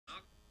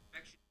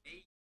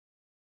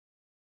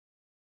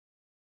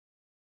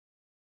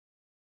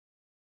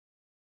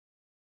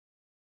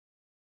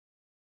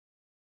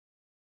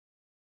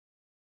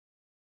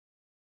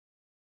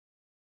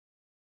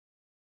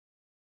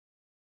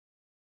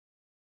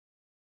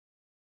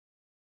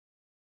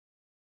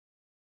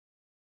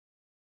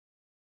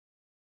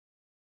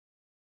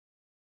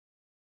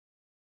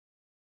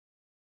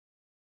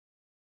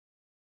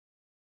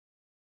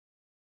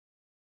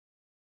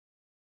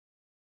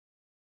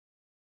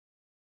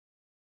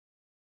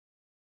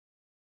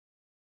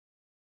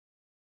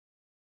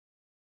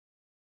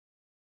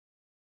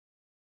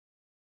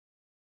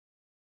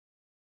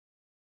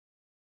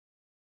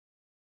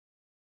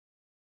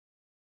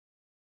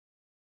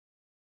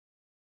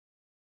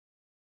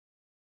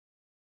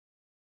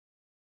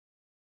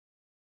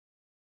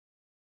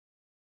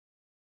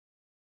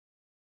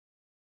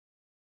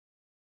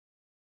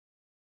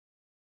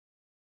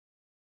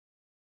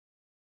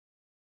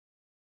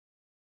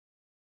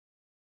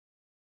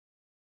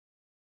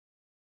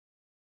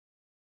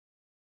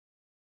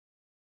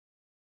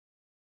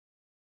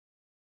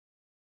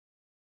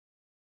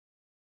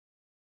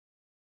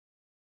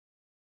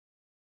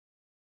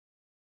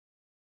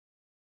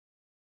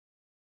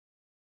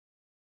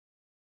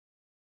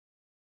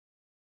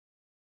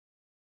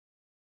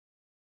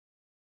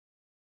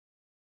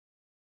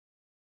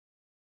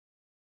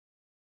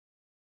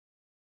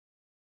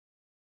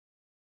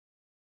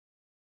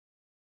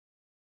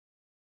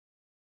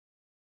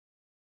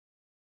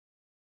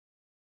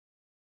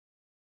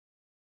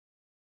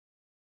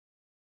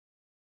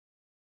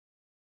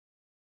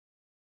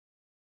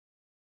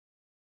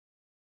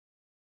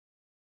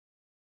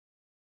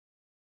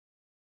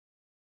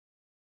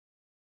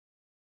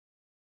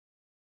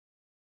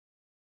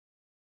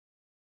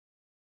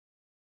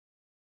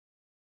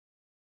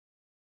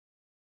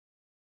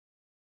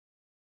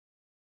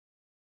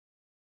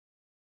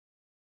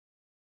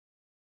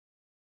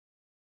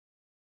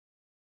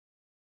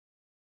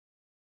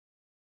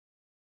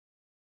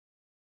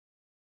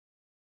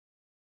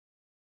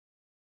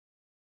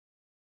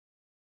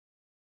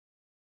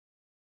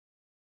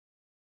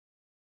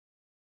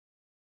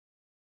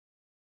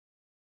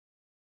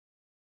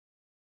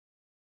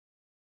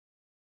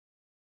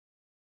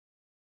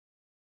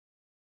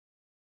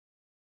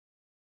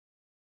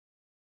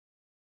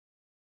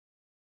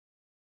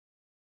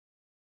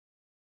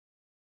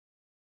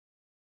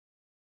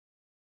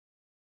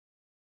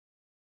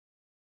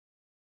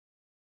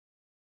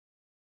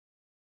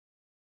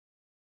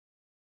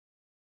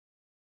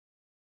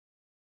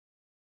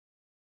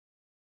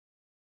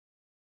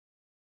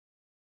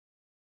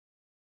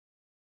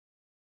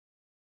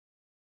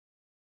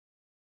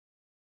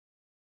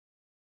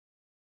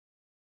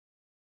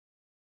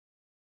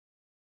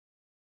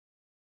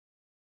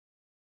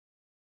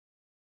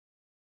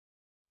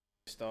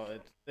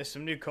started. There's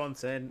some new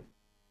content.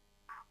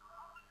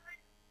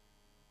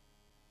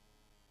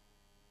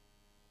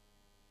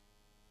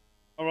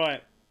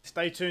 Alright,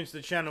 stay tuned to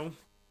the channel.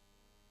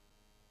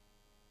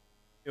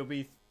 It'll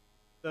be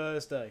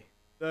Thursday.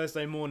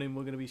 Thursday morning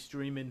we're going to be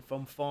streaming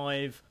from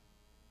 5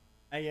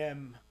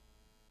 AM.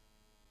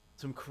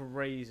 Some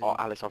crazy... Oh,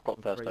 Alice, I've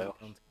got Thursday off.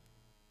 Content.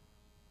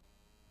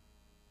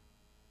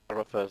 I've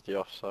got Thursday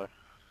off, so...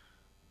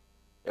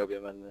 it'll be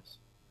amending this.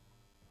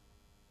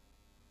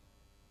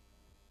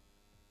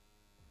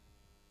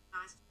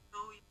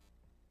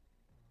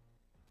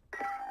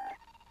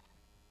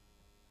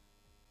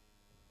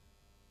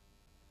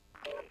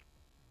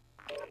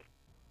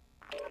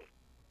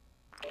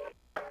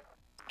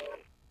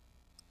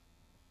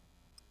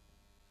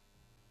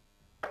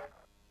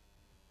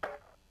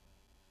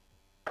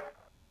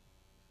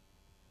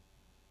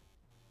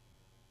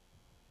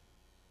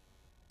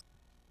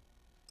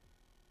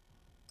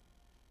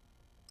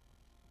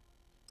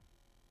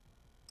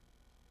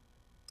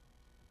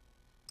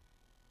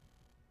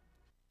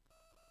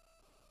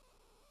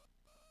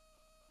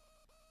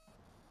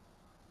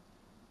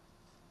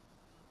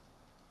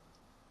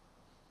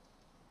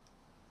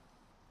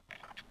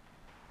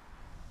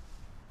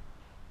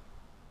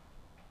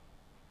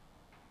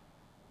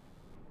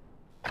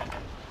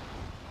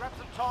 Grab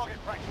some target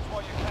practice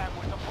while you can.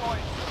 We're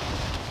deploying.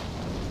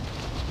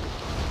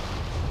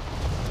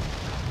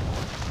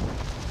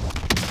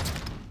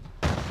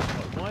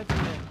 Oh, why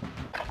didn't it...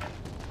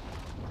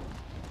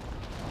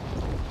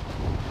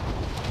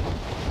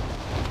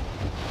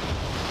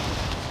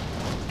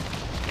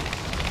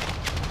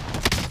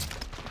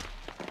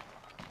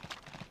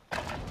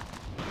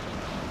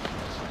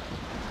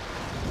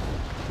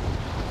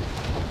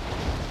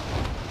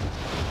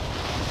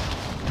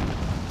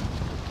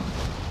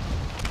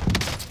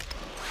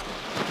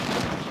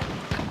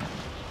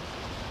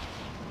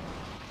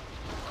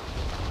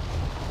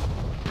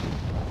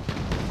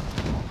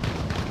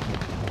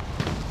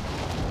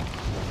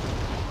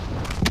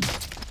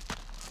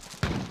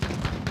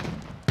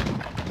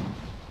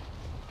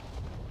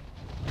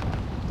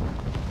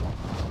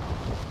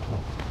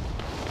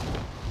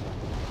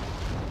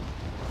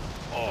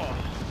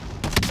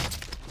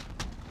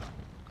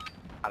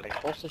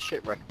 What's the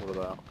shipwreck all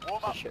about?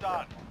 Warm up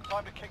done.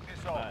 Time to kick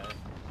this off.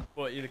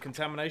 What, you the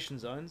contamination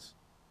zones?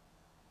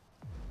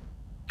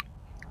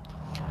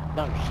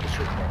 No, just the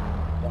shipwreck.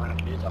 Why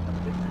not use up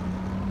and do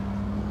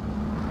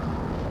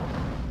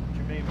What do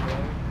you mean, bro?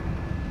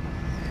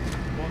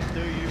 What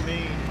do you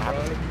mean, bro?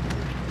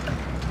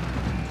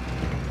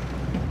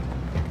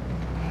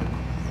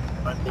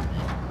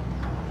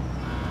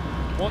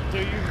 What do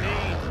you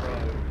mean, bro?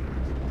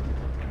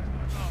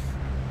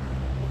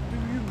 What do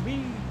you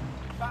mean?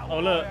 Oh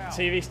look,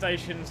 TV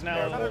stations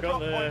now have got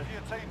the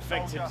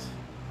infected.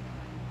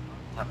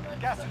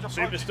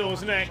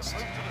 Superstore's next.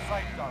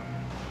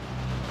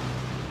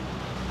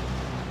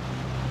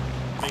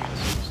 Being the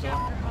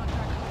superstore.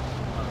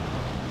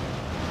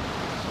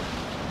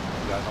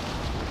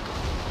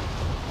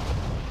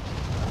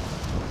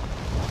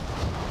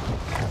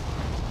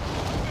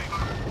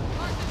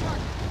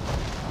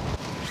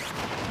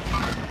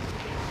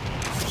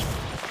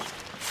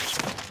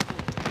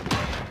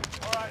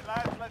 Alright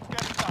lads, let's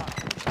get it done.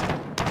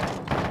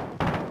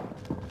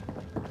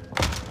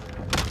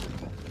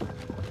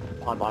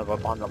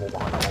 Behind the wall.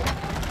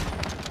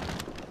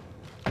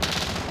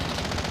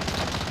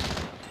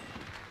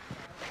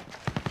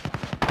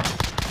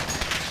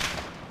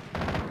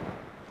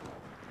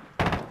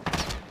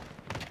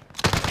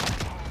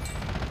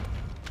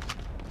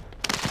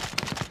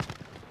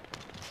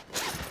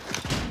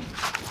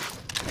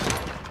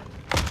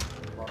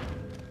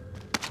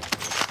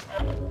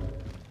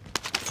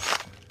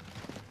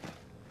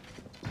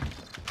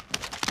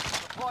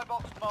 Supply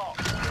box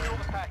marked. Fill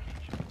the package.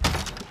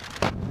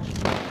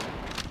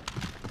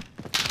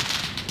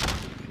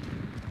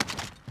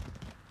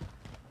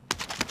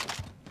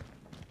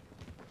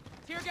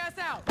 Tear gas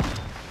out!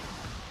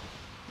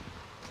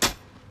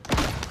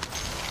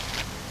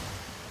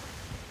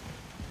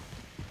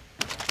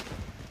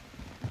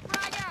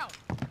 Frag out!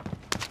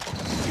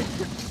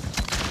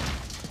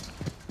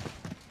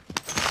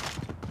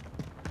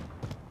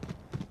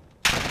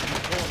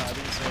 I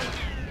didn't see it.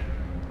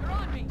 They're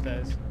on me!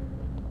 There's.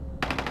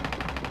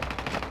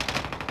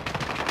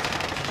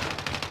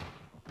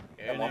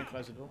 Yeah, no,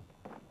 close the door.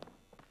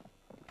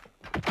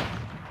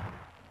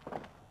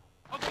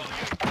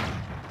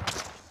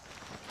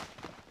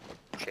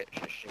 Shit.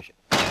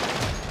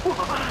 You're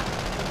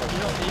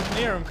not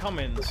near them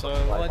coming, so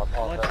why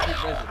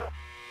keep resin?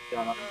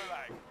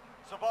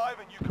 Survive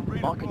and you can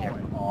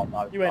redeploy. Oh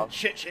no. You went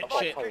shit.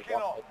 Kicking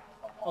off.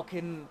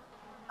 Fucking.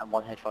 And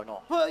one headphone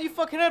off. Put your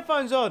fucking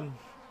headphones on!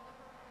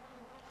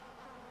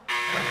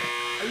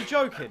 Are you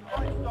joking?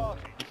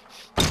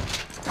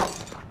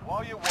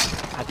 While you're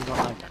watching, How do you not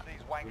know that?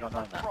 these You not wankers know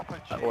are that?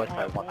 proper I always G's.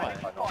 play one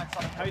headphone off.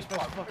 How are you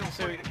supposed to fucking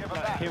see Feel free to give like,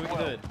 it back hear as what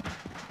well. you're doing?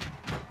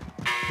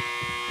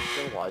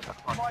 Otherwise, I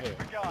can't hear.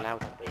 It's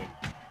loud on me.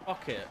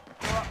 Fuck it.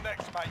 You're up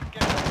next, mate.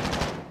 Get ready.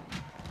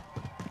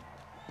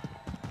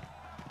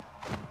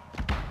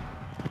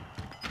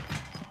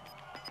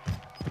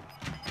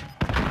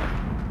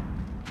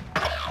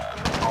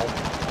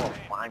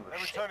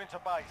 returning to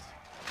base.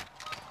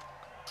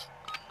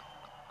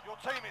 Your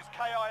team is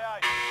KIA.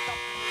 It's up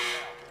to you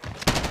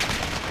now.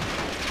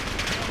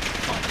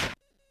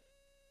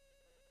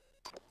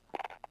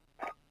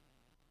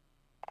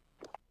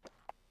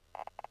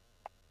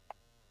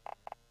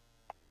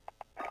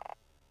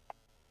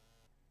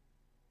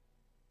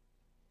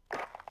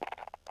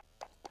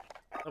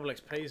 Double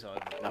XP's over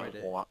No, already.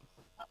 what?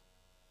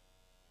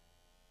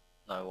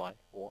 No way.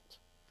 What?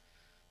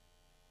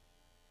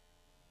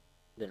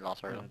 Didn't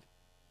last very long.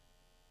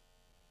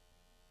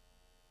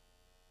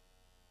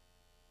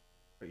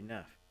 Pretty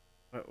naff.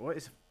 What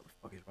the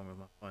fuck is wrong with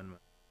my phone,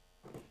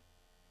 man?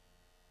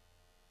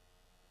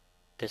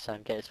 Just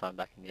get his phone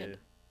back in the end.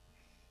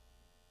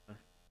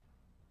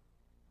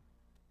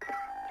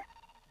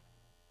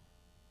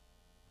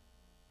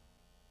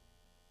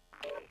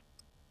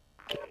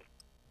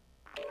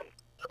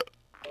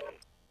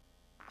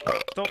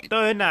 Stop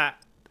doing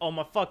that on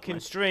my fucking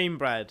stream,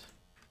 Brad.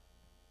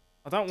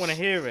 I don't want to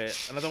hear it,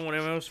 and I don't want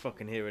anyone else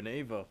fucking hearing it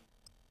either.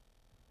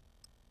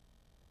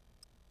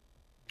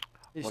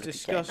 It's What did you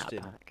get in that disgusting.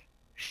 pack?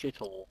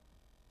 Shit all.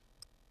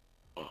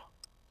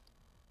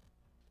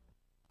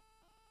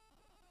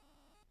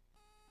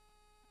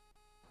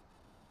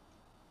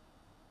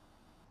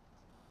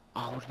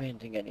 I wasn't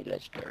meaning any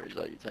legendaries,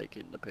 are you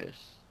taking the piss?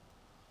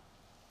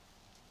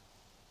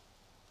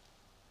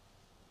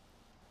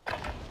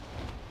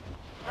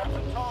 Grab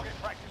some target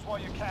practice while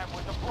you can.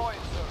 We're deploying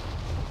soon.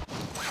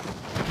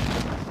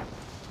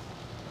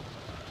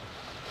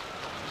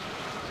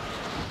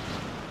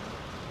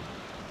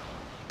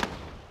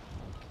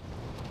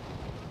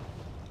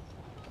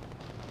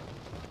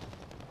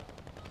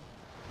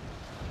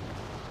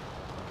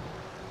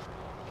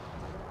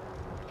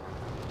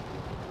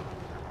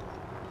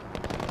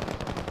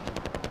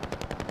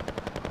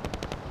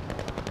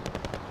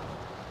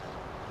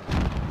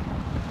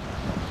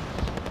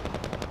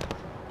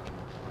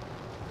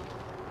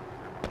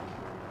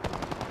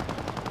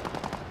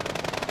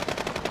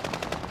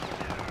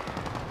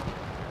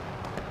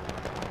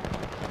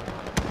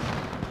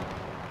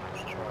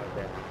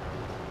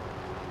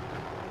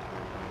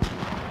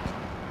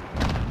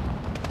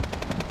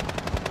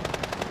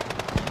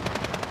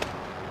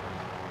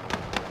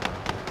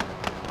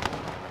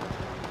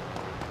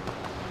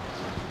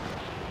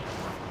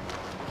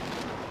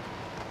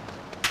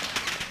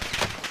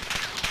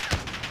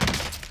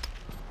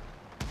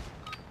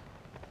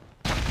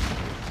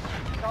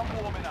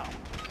 Warming up.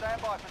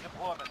 Stand by for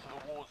deployment to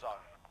the war zone.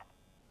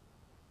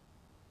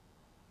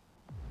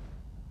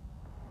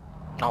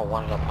 Oh,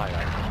 one of the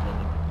pilots.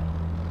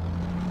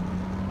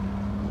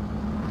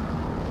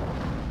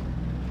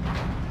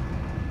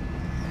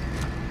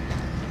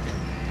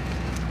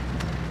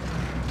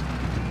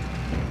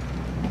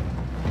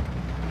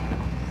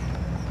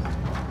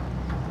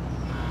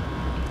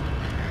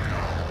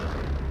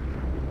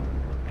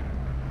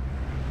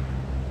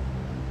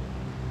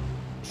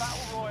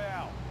 Battle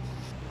Royale.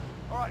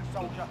 Alright,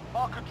 soldier.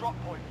 Mark a drop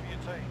point for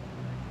your team.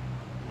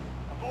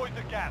 Avoid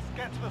the gas.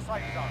 Get to the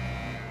safe zone.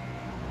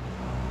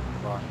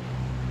 Right.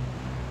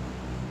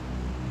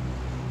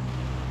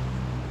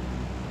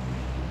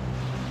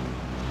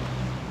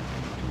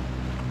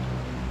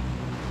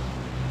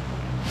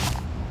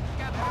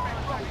 Got the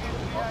Enemy dropping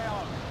into the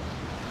AO.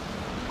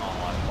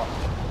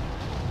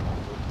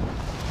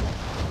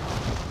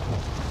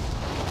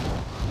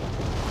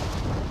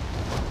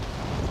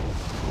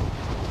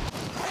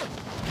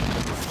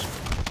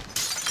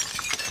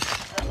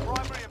 Their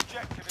primary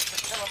objective is to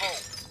kill them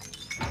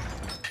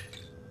all.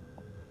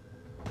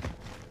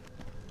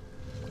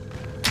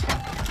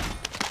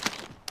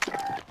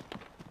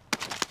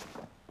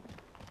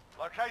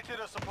 Located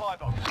a supply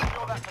box.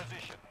 Secure that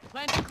position.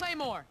 Planting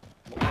Claymore.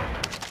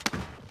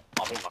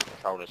 I think my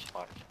controller's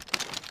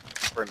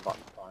fucked. Sprint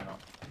button's fine up.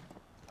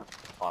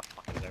 Oh,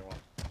 fucking everyone.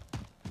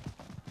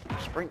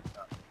 Sprint.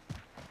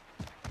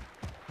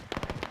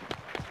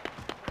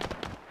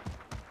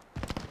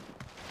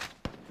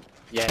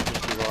 Yeah,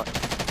 just be right.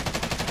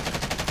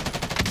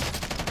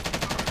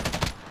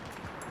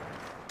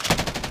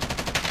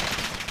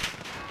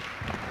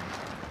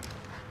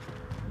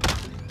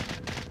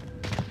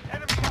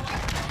 Enemy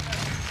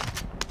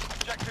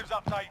objectives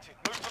updated.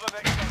 Move to the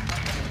next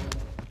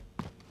one.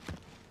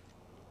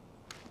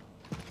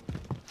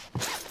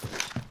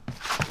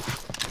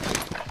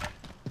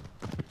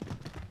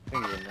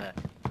 Who's in there?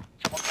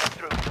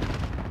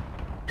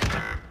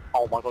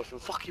 Oh my gosh, you're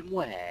fucking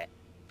where?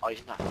 Oh,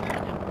 he's not.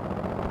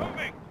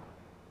 Moving.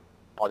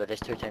 Oh, there's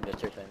two teams,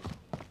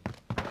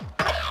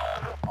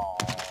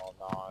 Oh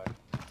no.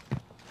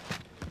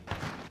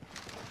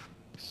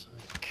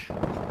 Psych.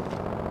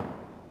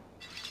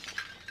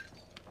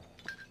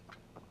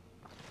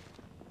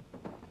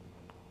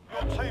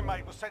 Your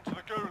teammate was sent to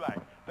the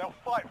gulag. They'll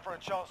fight for a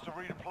chance to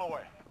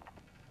redeploy.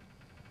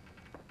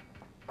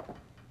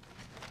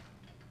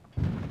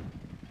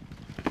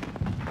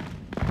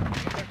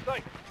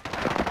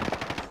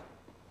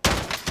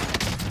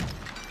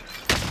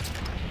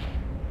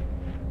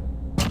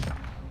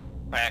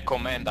 Jag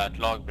kommer ända ett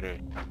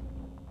lagbruk.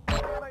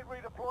 Teammate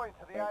redeploying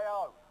to the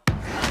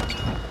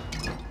AO.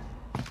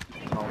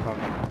 My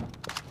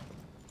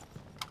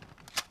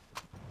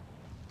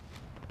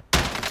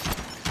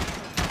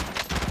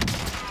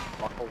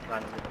whole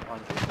plan is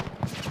behind you.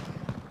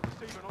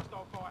 Receiving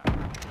hostile fire.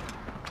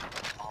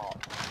 Oh.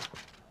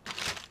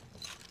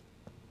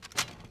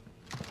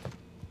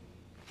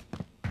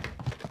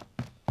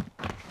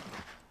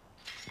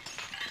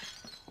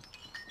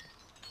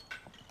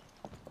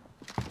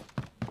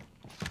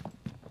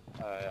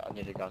 I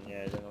need a gun,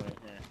 yeah, is anyone in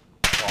here?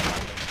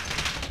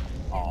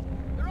 Oh,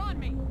 They're on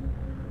me.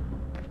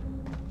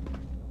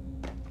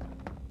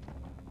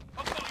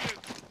 I've got you.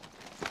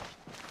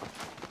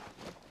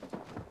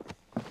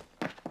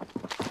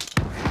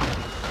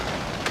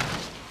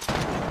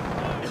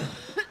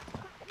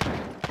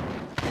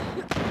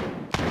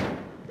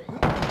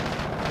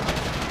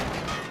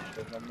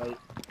 there's one mate.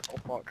 Oh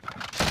fuck.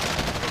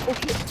 Oh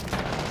shit!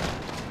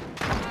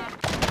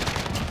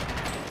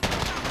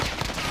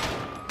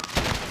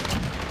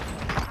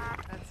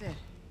 That's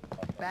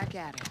it. Back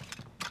at it.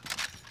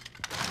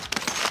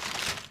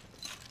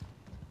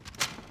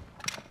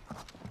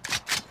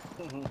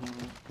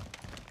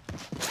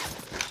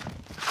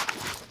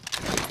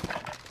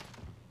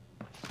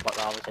 But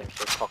the other team's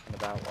still talking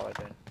about what I'm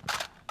doing.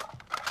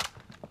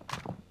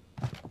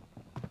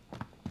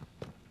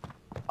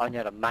 I only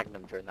had a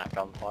magnum during that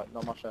gunfight,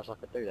 not much else I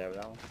could do there with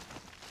that one.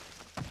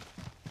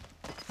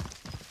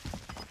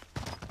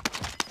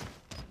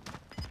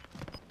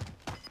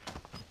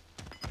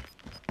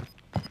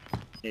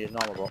 Need an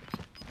armor box.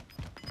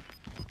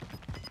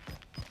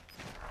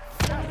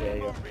 Yeah,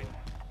 yeah.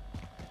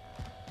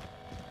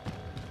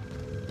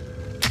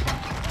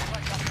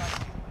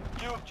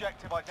 New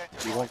objective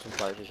identified. You want some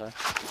clothes, eh?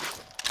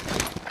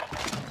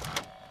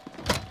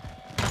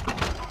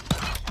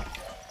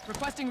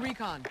 Requesting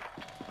recon.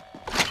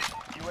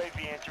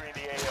 UAV entering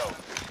the AO.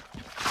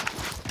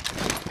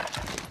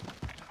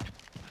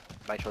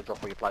 Make sure to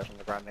drop all your clothes on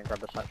the ground and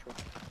grab a satchel.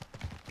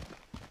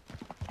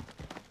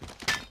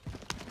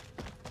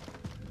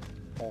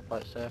 More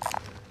plates there.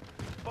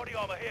 Body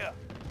armor here.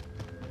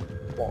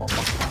 What a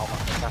fucking hell,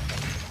 that's fantastic.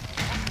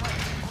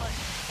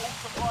 All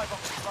supply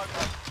boxes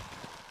located.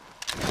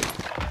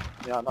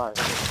 Yeah, I know,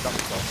 that's a dump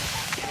spot.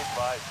 Be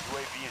advised,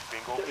 UAV is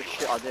bingo. Bit of a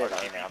shit idea though,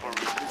 innit? I mean,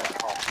 it's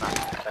like half map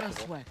No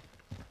accessible. sweat.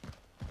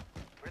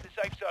 We're in the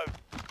safe zone.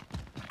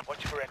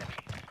 Watch for enemies.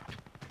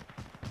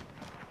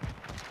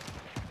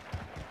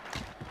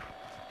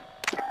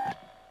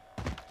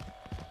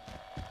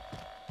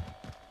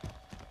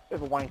 Bit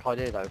of a wank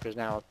idea though, because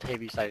now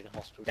TV station,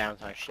 hospital,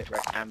 downtown,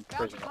 shipwreck and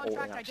Bounty prison are all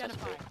contract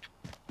inaccessible. identified.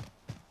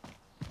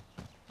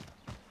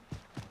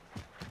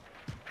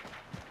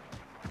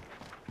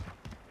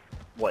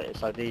 Wait,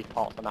 so these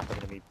parts of the map are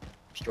going to be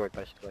destroyed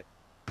basically?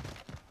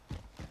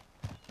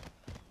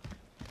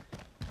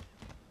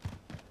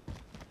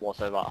 What,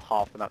 so like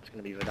half the map's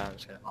going to be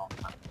Verdansk and half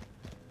the map?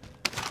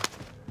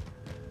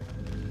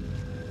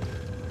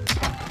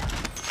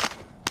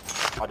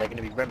 Are there going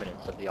to be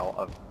remnants of the old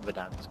of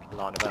Verdansk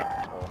lying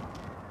about, or...?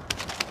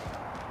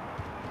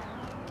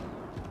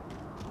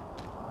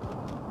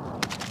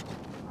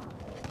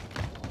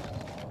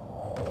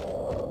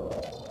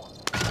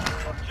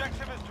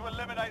 Objective is to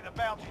eliminate the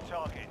bounty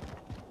target.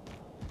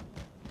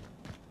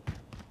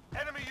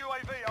 Enemy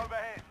UAV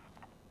overhead.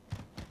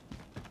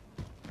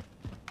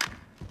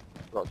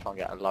 I've got to try and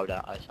get a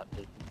loadout ASAP,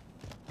 dude.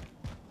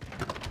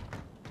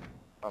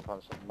 I'll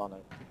find some money.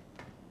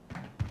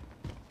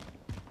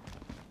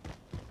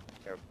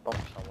 There's a box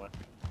somewhere.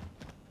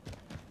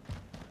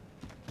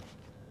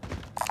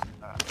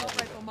 Assault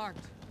rifle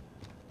marked.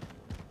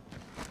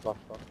 Stuff,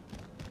 stuff.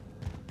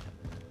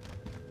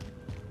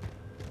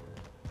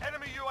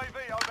 Enemy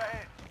UAV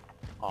overhead.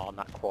 Oh, on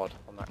that quad,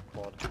 on that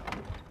quad.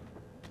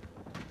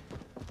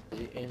 Is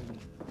he in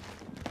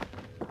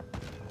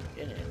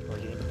it, or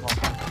is he in the park?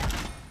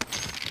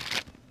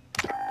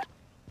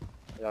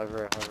 Yeah, over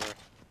here, over here.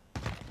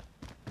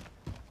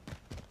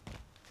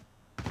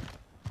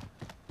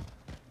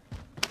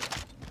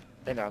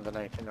 In there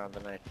underneath, in there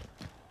underneath.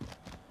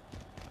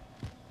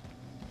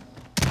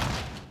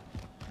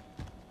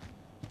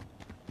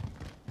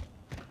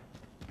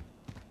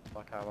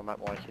 Okay, I'm at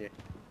my here.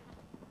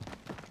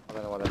 I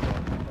don't know what they're doing. I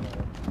don't know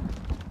what.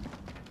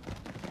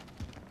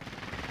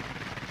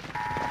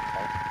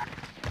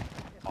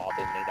 Oh, I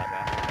didn't need that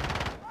now.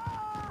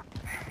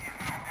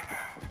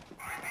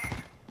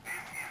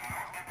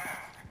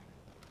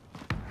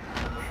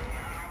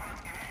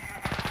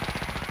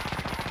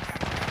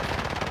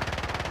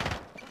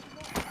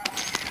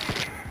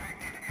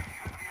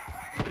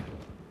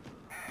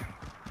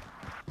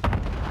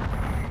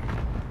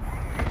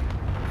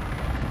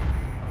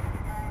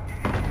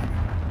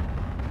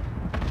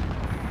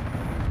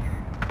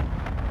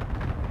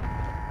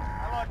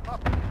 Allied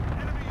puppy.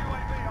 Enemy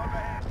UAV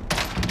overhead.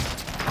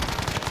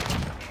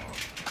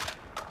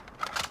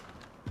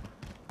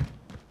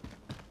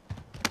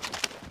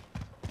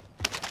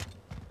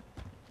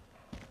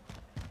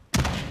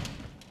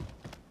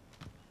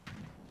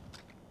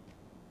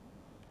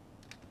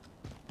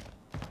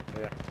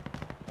 Yeah.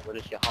 Well,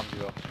 this is your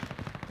 100 off.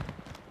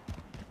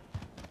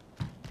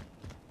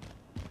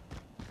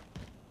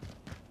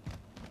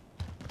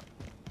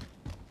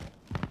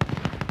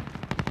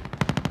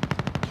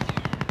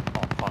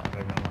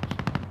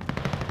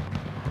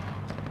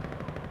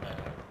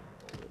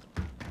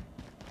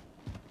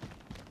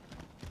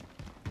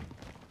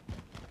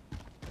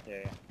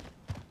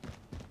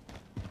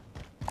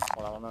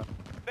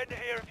 Vendor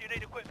here if you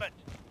need equipment.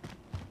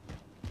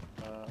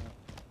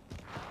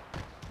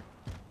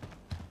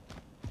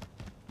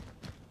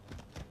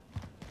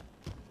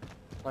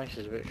 Place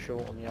is a bit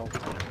short on the old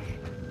finish.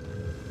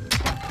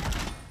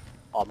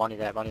 Oh, money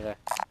there, money there.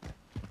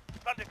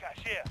 Thunder cash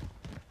here.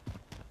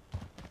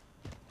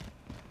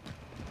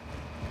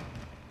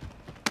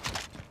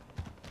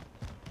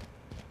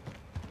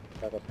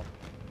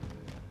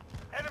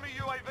 Enemy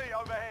UAV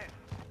overhead.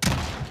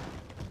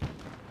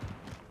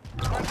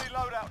 Friendly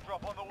loadout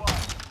drop on the way.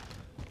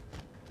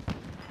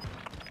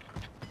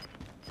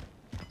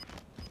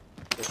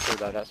 There's 2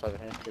 loadouts over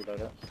here, 2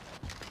 loadouts.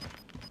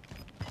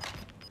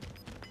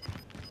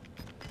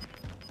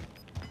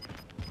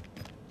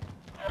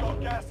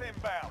 Got gas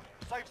inbound.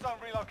 Safe zone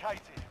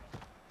relocated.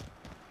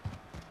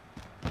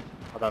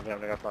 I don't think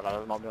I'm gonna go for that,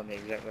 that might be on the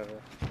exact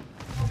level.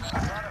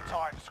 Out of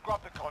time.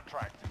 Scrub the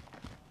contract.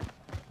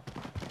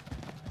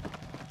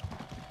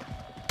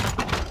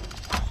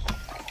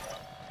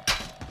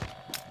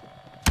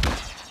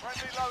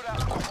 Friendly loadout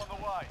drop on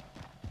the way.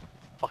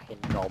 Fucking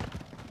knob.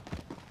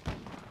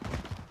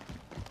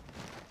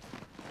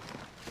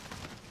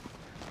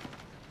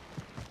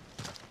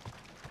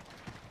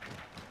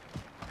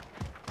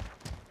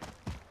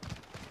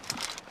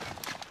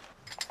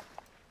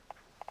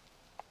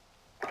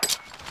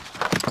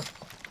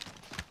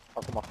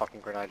 I've got my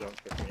fucking grenade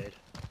launcher if you need.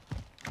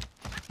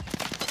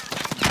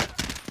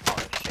 Oh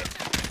shit.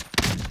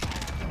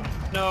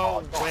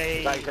 No way.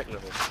 Is that exact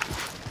level?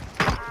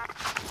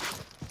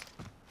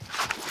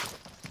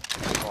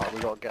 Alright, we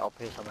gotta get up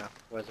here somehow.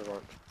 Where's the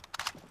rope?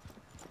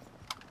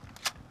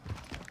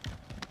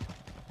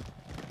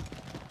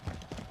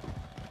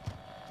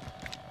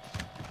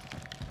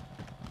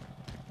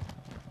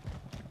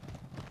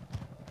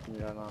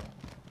 Yeah, no.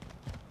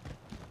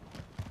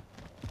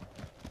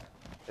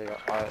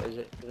 Is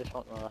this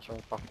one? No, that's the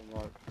wrong fucking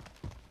rope.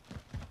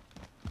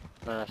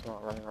 No, that's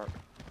not a running rope.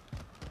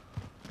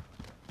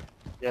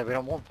 Yeah, we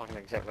don't want fucking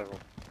exact level.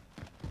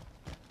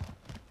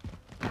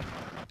 You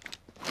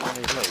don't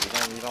need loot,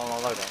 you don't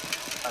want to load it.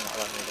 Oh no, I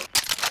don't need it.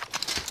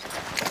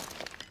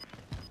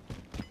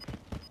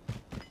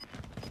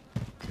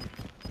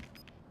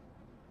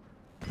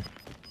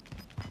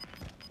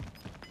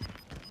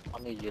 I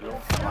need your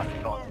launch. I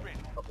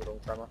got the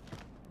launch hammer.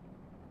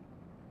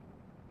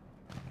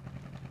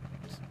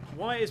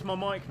 Why is my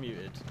mic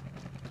muted?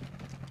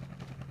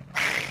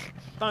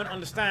 Don't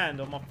understand,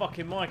 or my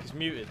fucking mic is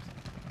muted.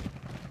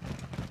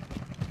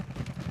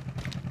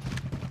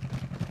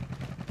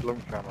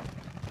 Launch hammer.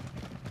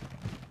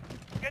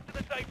 Get to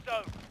the safe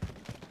zone.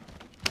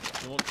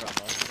 Launch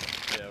ammo?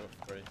 Yeah,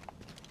 we're free.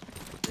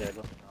 Yeah,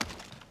 launch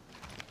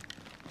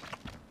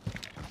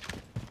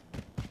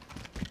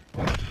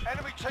hammer.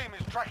 Enemy team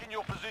is tracking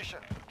your position.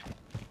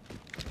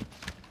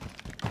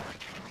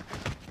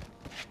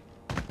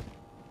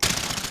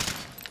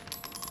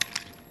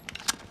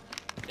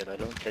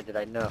 Did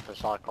they nerf the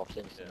Sykovs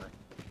instantly?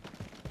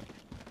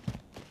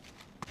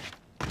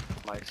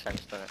 Yeah. Makes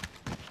sense, doesn't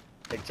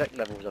it? Exec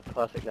level is a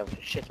perfect level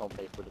to shit on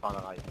people with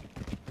unalive.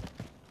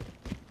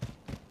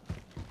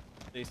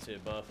 These 2 are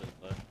buffers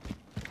though.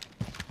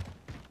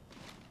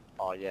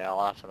 Oh yeah,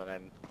 I'll have some of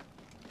them.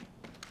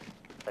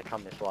 If they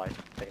come this way,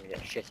 they're gonna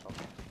get shit on.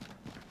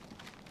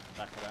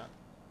 Back of that.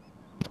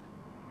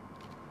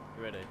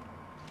 You ready?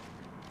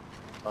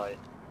 Right.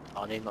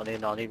 I need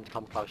them to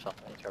come closer. I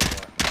need to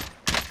everywhere.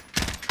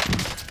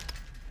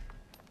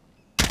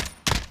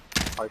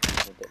 Hope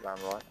he's a bit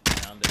round right.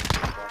 Found it.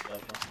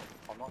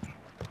 I'm not.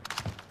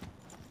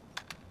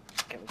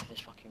 Get me to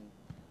this fucking.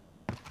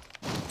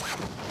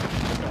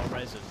 Got a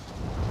resin.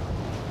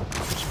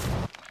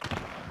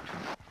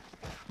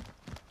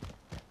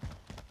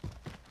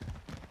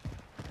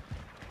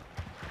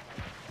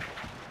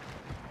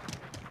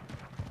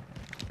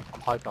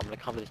 I'm hoping I'm gonna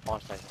cover this buy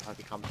station. I hope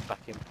he comes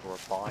back in for a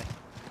buy.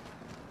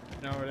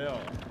 You know where they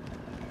are?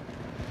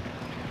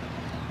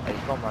 Hey,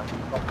 he's gone round. He's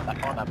gone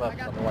back on that bus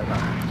on the way back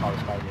to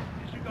the stadium.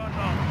 Disregard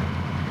lock.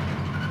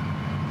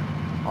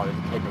 Oh, there's a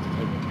team at the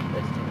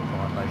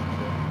fire station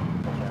too.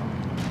 Watch out.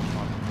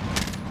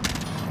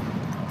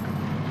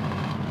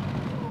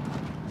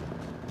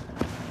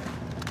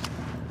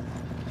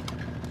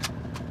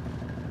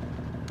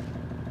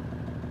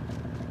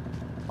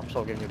 I'm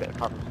sort of giving you a bit of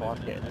cover before I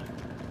get in there.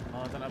 Oh,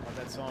 I don't know about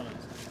that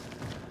silence.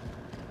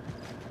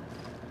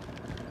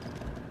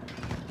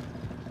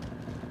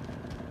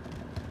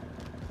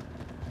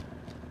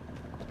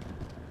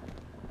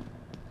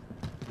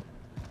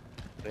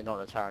 They're not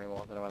in the tower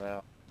anymore, I don't know where they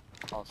are.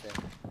 Can't see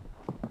them.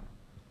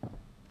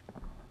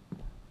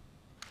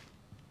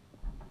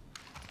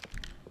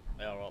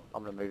 They are up.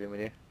 I'm gonna move in with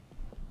you.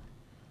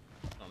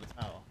 Not in the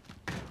tower.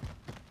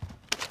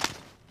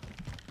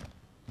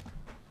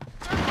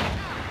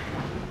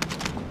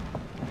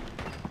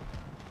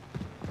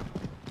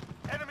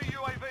 Enemy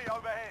UAV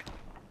overhead.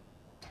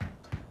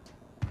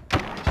 No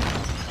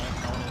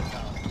one in the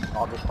tower.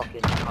 Oh, this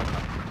fucking...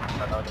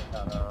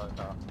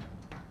 No.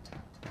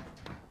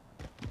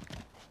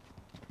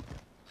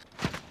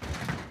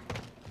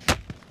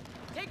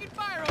 Taking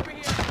fire over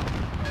here.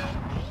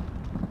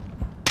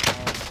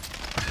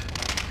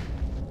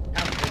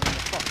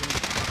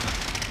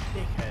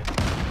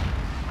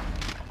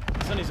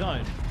 on his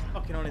own.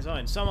 Fucking on his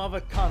own. Some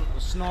other cunt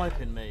was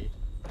sniping me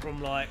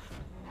from like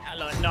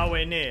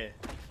nowhere near.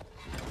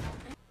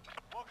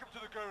 Welcome to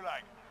the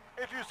Gulag.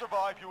 If you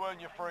survive, you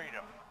earn your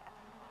freedom.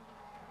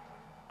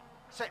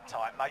 Sit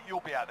tight, mate.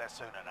 You'll be out there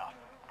soon enough.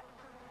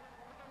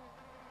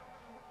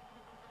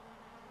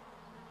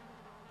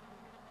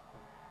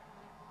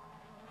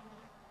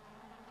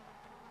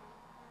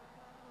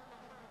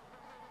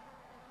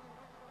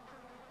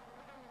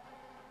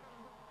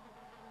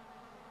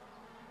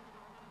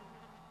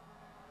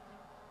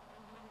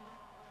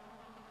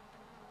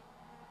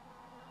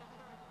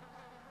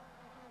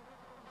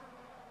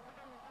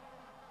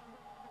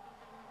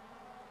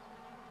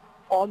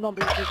 Oh, no,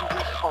 but you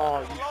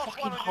oh, you Last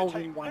fucking one on your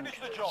holding team. Finish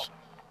the wankers. job.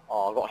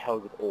 Oh, I got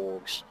held with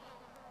orgs.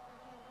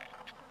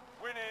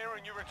 Win here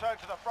and you return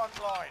to the front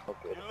line. Oh,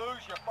 good. You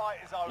lose, your fight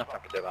is over. Nothing I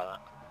can do about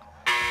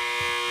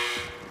that.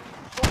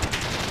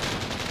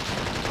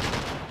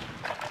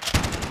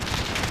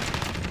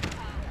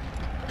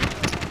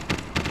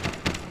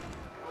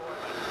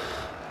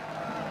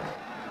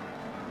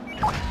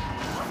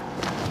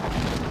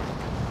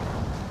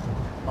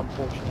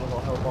 Unfortunately, I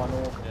got held by an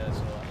org. Yeah, it's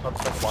alright. I'm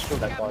stuck I killed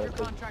that guy.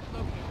 Scavenger contract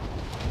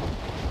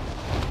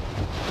located.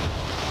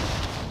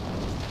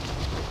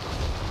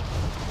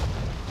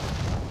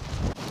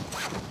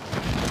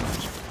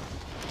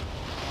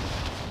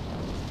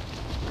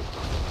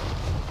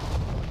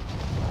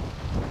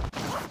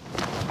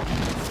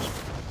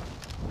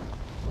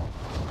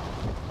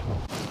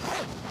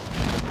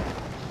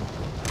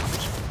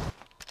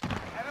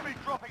 Enemy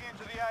dropping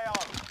into the AO.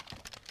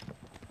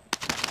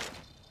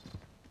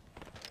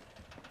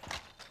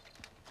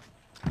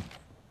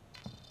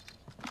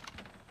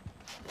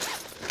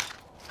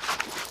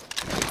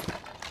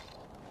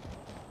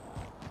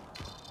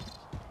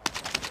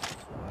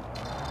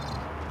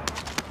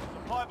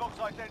 Supply box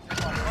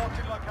identified.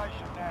 Marking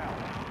location now.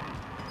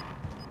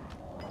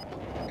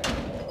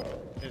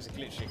 There's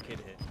literally a kid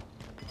here.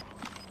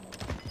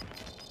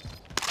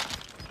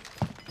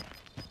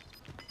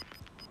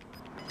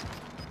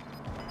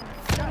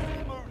 Gas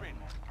is moving.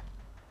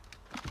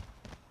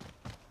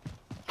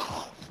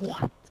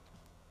 What?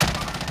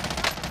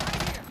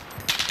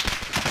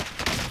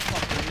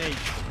 Fucking neat.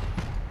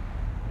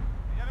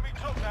 The enemy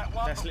took that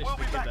one, That's but we'll literally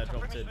be the kid back that to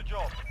dropped finish in. the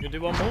job. You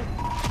do one more?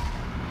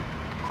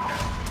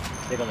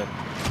 Dig on him.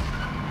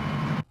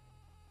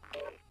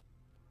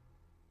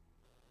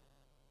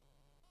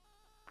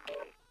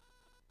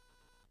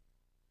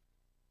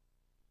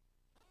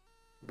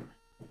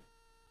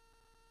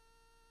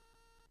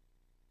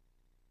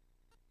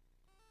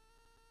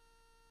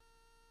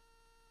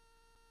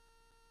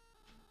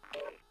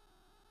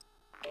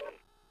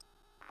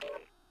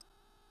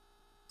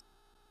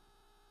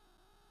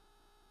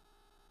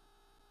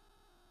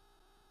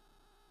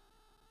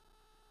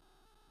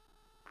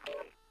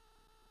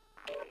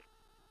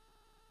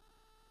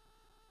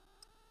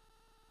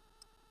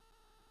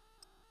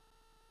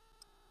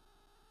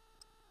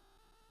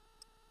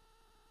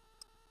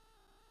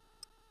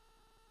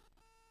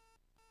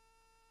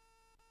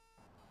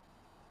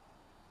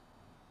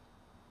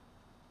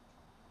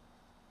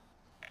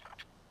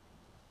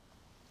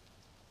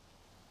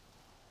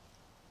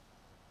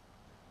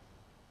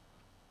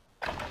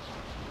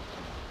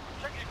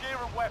 Check your gear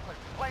and weapons.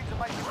 Planes are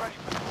making ready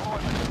for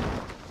deployment.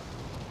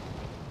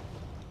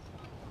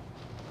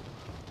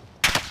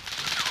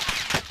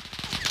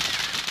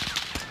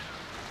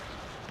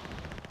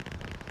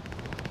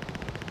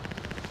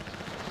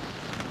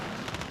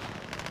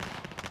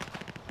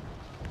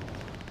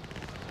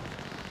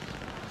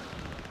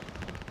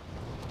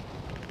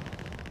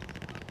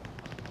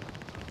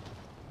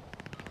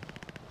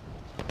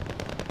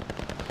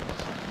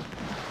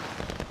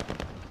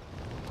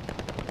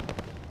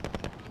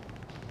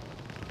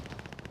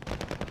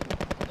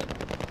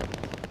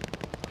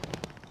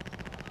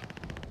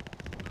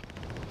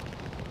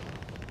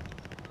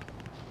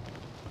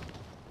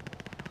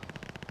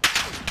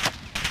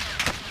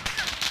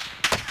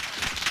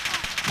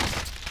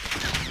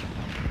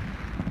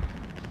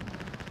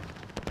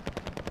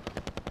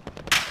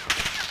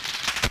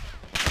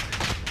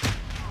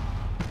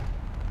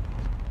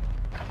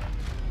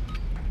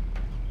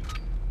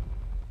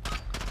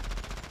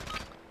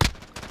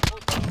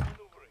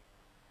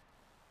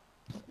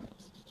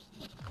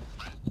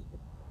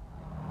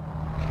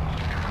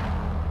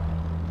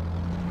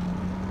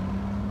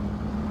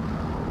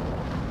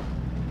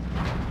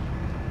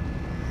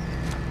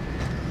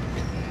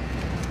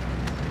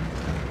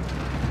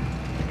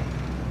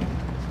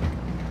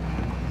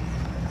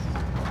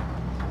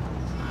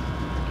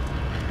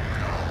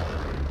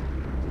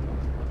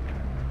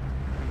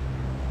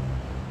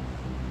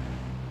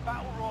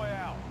 Battle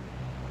Royale.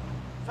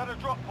 Set a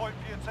drop point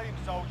for your team,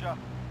 soldier.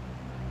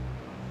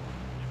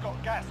 You've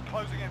got gas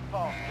closing in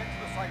fast. Get to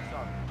the safe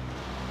zone.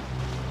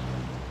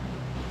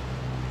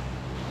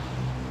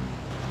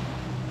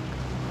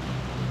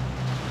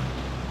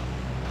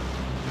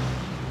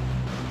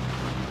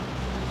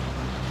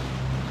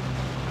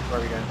 Where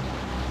are we going?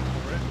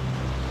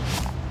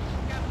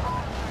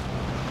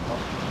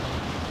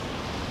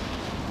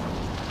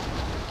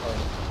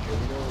 Oh.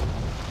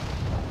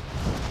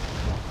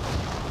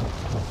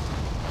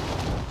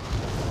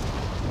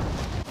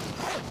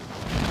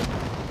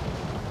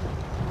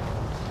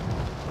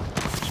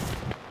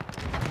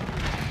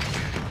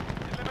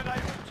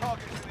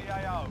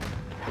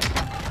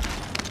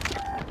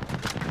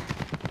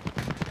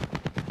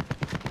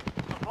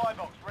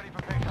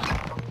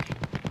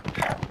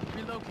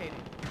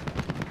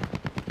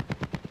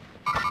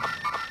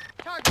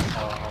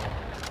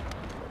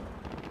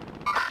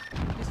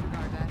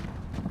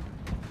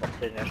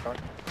 Kid near strike.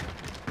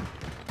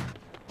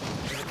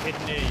 There's a kid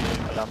near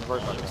you. Down the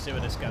road. Let me see where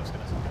this scav's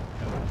gonna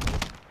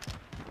go.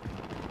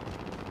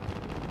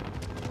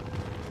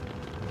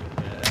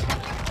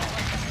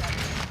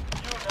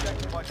 You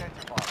objective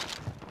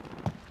identified.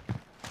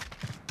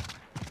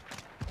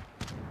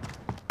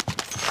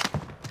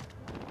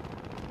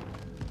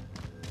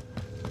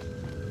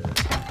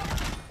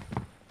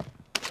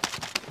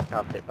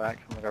 I'll get back.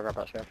 I'm gonna go grab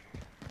that scav.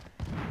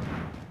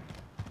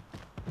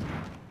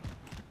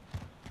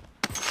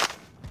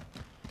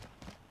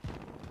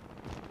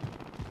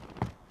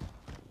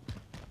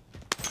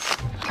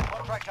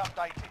 Contract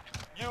updated.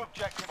 New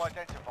objective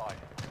identified.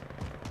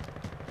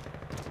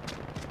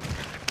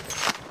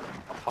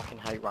 I fucking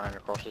hate running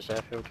across this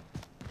airfield.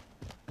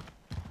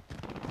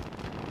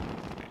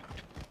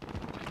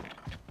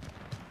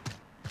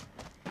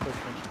 Push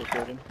into the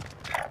building.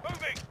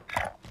 Moving!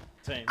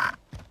 Team.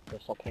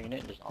 Just stop pinging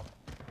it, just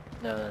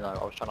No,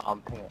 I was trying to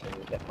unping it and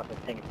you get fucking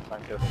pinging the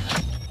same building.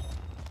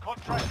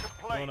 Contract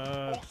complete.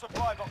 Wanna- All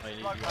supply I boxes need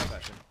you located. guys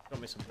action.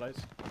 Got me some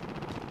plates.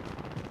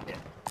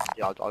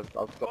 Yeah, I've got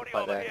the Body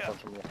plate over there. here.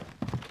 Got some more.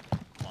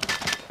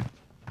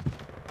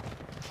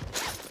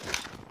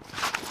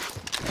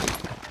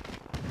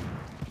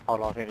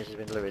 Oh, I think this has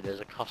been looted.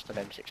 There's a custom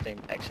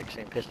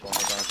X16 pistol on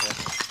the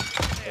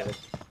ground here. Yeah.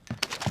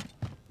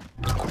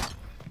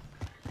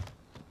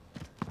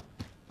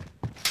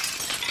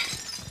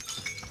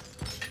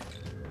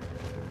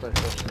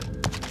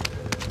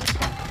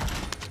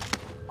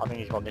 I think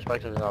he's gone this way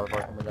because there's another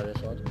broken window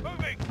this side.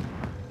 Moving!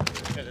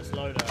 Get this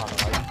load I out.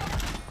 don't know.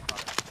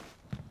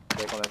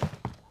 Yeah, got him.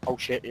 Oh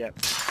shit, yeah.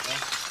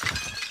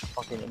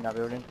 Fucking in that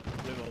building.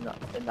 Blue one.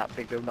 In that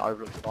big building that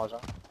overlooks the visor.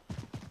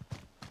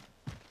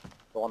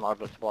 The one that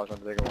overlooks the visor,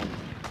 the bigger one.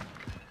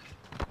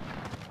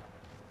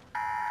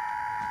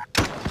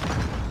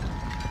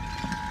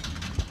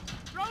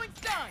 Throwing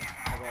stun.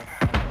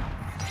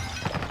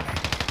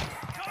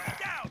 Coming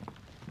down!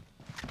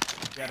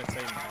 You had a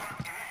team now.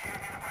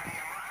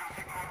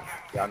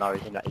 Yeah, I know,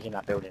 he's in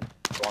that building.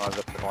 The one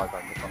overlooks the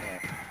visor, this one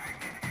here.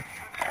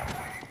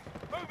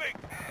 Moving!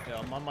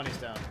 Yeah, my money's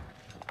down.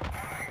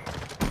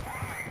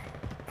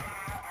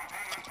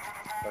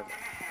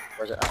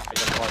 Where's it at?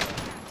 He's on the visor.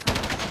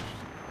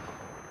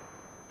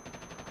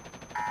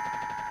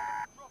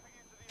 Dropping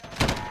into the air.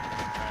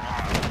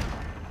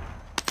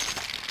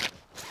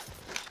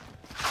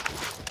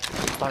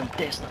 Don't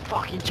diss the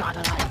fucking China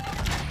light!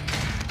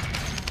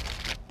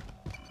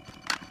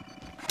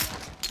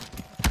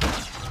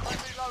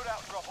 Friendly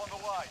loadout drop on the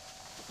way.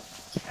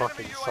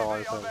 Fucking Enemy UAV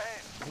size, man.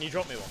 overhead. Can you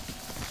drop me one?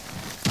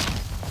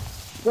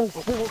 Whoa,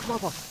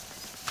 mother!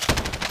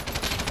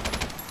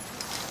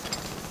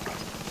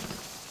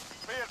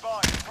 Be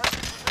advised,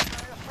 friendly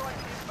precision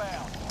airstrike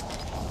inbound.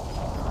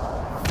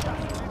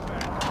 Gas is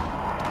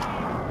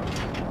inbound.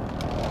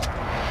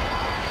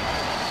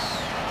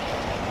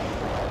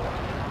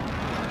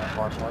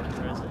 Far side.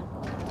 Where is he?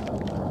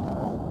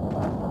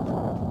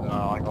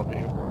 No, I got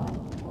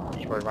the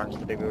he's where he runs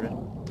the big building.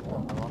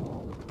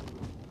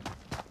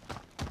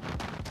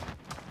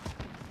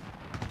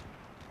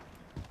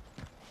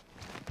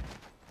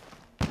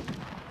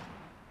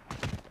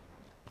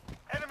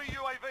 Enemy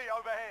UAV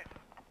overhead.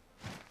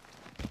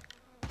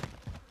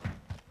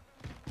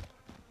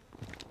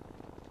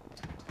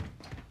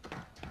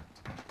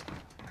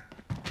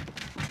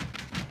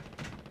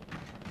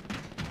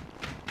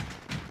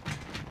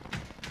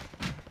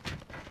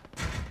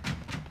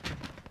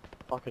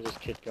 Fuck is this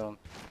kid going?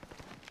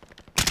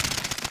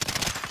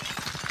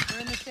 We're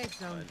in the safe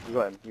zone. You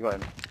got him.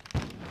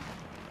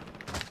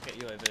 Get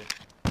UAV.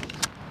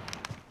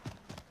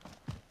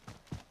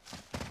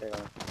 There you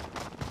go.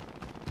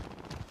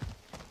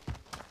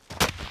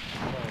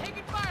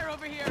 Taking fire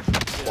over here.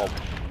 Bob.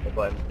 I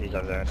got him. He's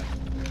over there.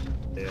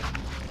 Yeah.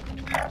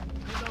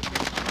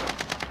 Relocate.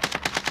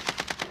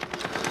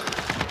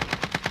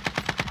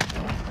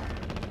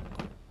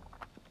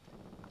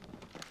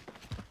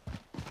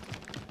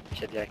 He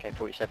said the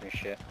AK-47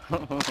 shit.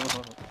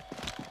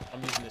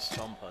 I'm using this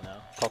stomper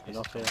now. Popping Use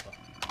off the here.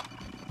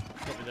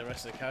 stomper. Got me the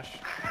rest of the cash.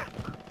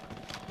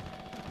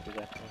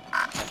 Exactly.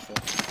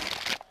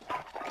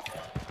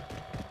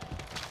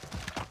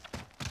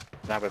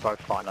 Now we're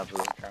both fighting over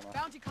the camera.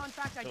 Bounty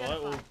contract Alright,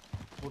 identified.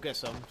 we'll get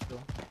some still.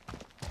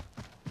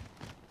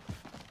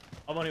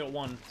 I've only got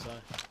one, so.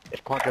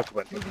 It's quite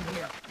difficult. Moving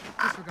here.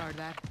 Disregard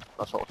that.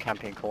 That sort of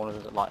camping corners,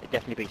 is it like it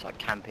definitely beats like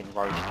camping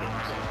road skips.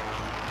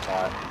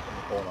 Like in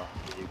the corner.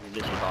 You can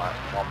literally like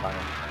one bang.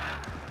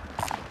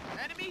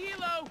 Enemy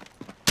helo.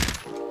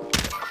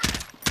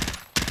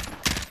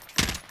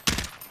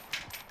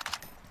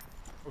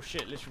 Oh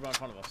shit, literally right in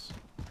front of us.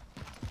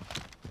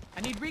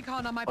 I need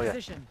recon on my Oh, yeah.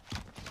 position.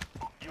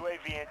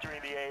 UAV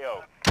entering the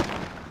AO.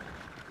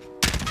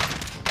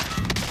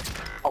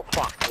 Oh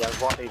fuck, yeah,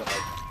 right lead on me.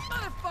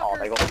 Motherfucker. Oh,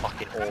 they got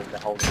fucking all the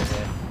whole thing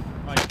here.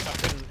 Right,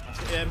 fucking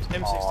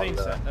M16 Oh,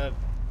 set.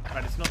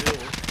 Right, it's not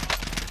yours.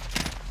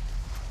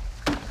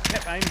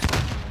 Kept aim.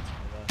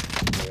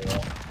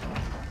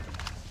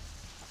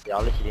 Yeah, I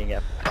literally didn't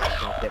get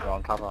me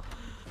on cover.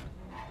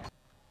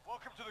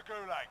 Welcome to the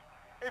Gulag.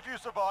 If you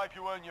survive,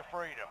 you earn your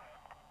freedom.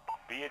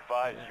 Be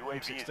advised, UAV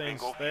is 16's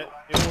bingo there.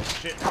 fuel. It was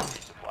shit. So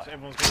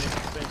everyone's getting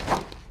 16.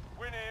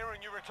 Win here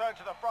and you return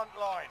to the front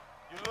line.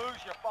 You lose,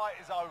 your fight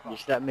is over. You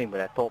see what I mean with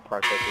their thought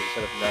process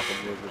instead of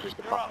nerfing you was just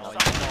the You're fucking up,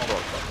 like, son.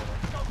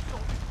 Go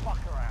sort this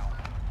fucker out.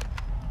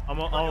 I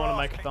want Your to ass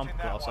make a kicked thumb in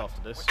that class way.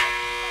 after this.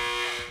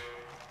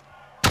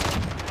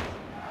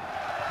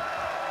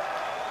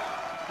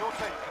 Your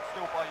team can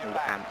still play your and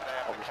back. amps,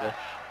 obviously.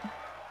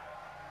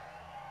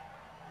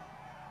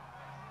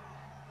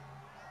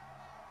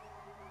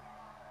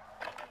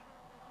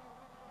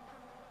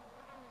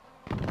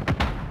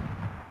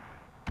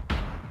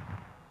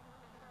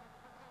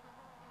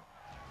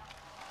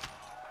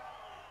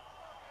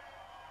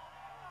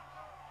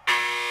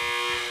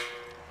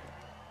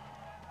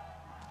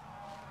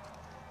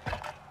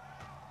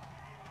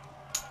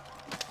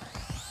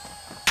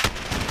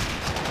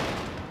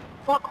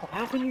 Fuck off,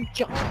 how can you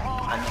jump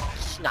and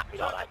snap me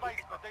like that? Base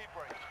for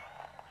debrief.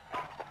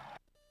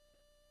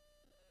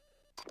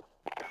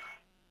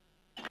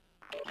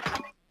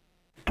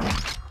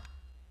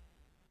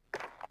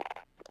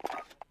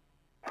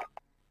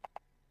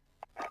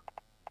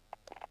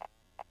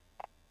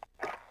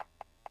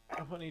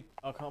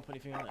 I can't put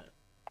anything on it.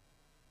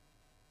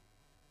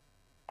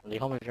 You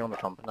can't move you on the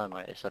trumpet, no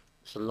mate, it's a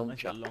That's a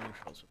launcher. long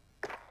shot.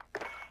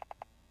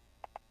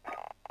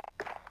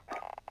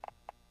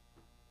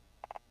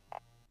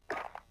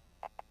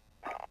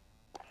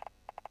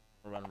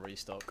 I'll run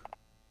restock.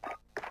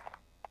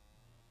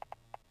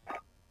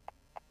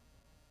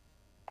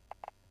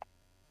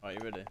 Are you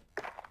ready?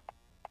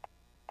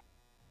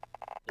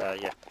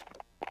 Yeah.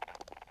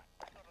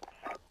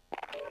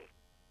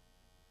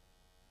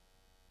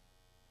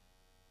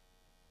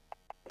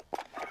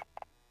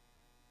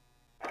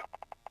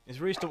 Is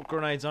restock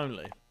grenades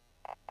only?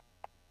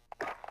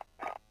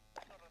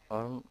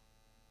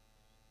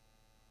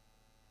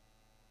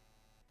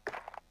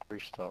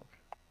 Restock.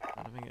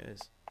 I don't think it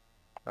is.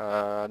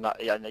 No,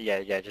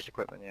 yeah, just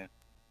equipment, yeah.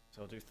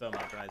 So I'll do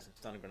thermite grenades and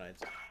stun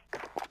grenades.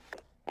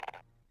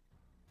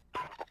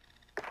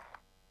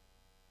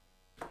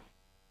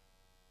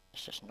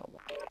 It's just not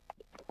that.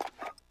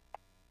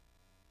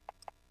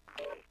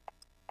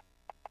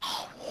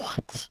 Oh,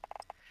 what?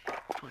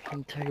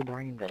 Fucking 2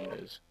 brain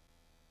vendors.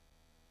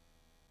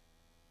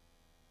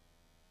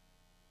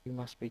 You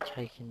must be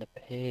taking the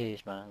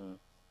piss, man.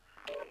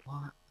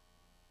 What?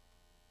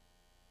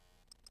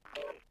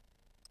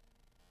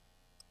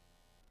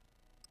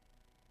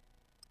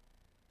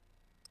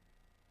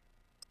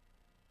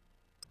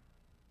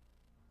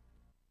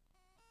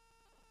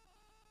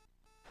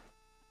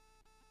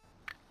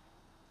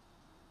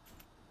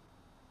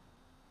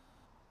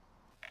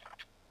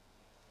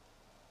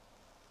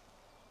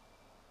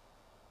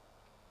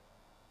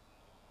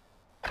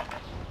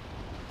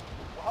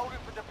 We're holding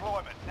for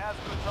deployment. Now's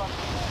a good time to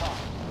warm up.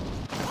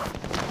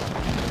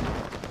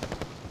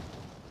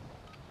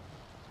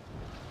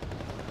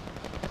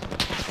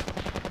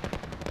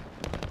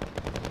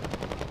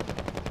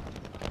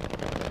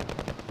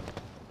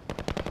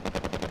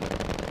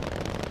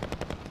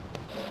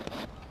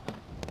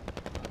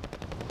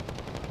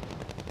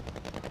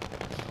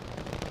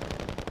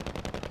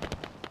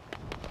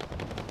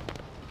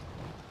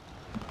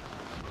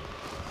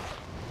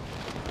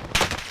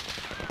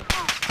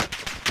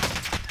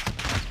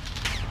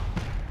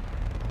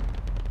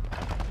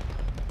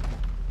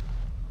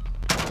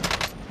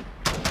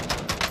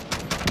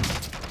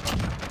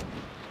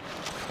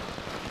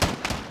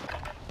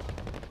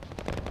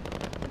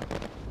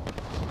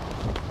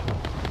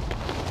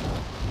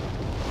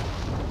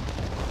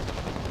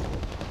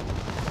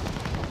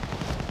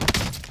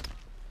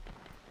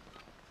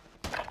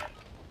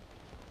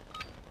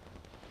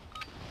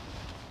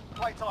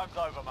 Playtime's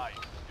over, mate.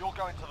 You're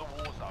going to the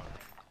war zone.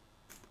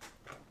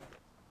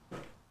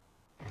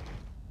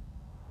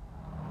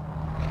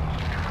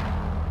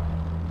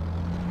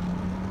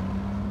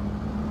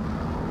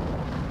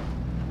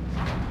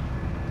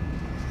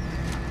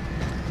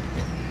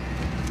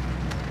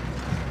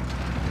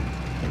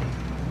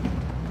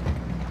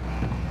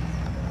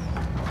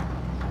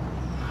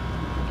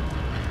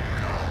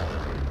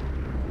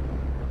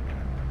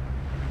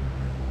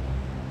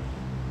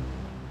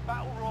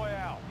 Battle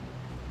Royale.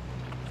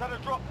 Set a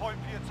drop point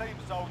for your team,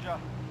 soldier.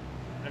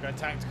 I go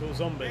tactical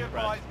zombie, Be Brad.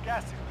 advised,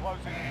 gas is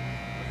closing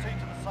in. Proceed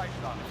to the safe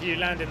zone. If you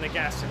land in the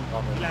gas and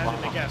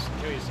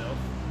kill yourself.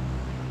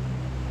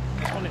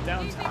 There's one in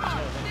downtown as well,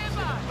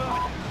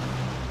 I think.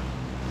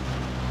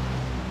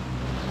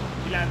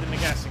 If you land in the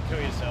gas and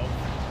kill yourself,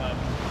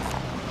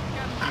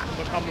 you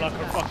can become like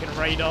a fucking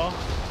radar.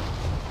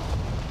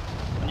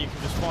 And you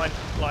can just find,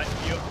 like,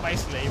 you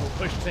basically will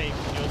push teams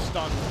and you'll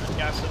stun and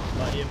gas them,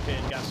 like EMP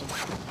and gas them.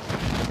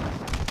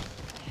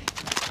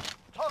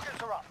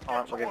 Targets are up.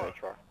 Alright, Get we'll to give it a work.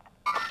 try.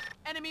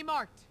 Enemy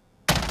marked.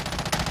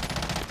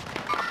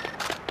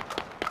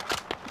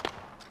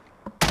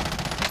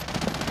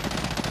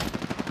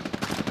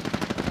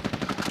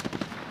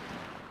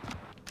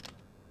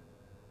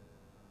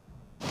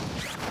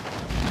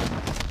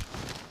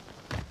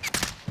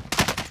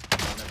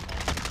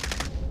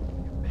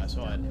 That's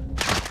fine.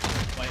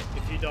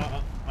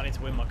 die, I need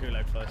to win my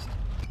gulag first.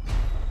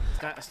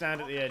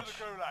 Stand at the edge. To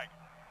the gulag.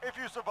 If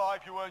you survive,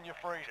 you earn your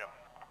freedom.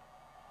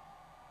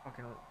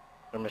 Fucking hell.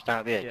 I'm gonna stand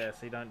at the edge. Yeah,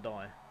 so you don't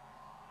die.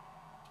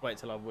 Just wait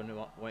till I win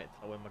my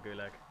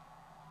gulag.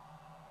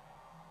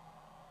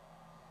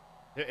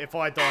 If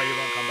I die, you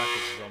won't come back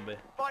as a zombie.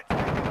 Fight's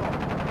kicking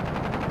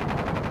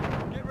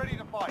off. Get ready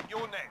to fight.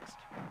 You're next.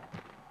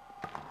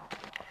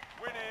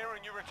 Win here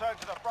and you return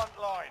to the front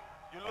line.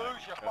 You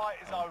lose, your fight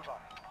is over.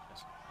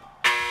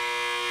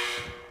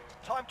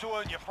 Time to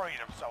earn your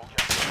freedom, soldier.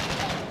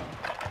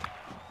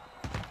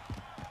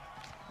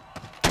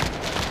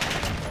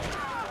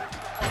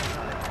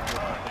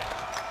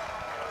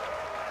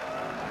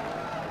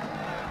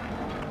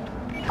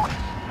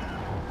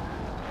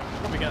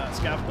 Probably get that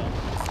scav done.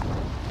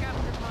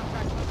 Scavenger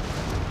contract.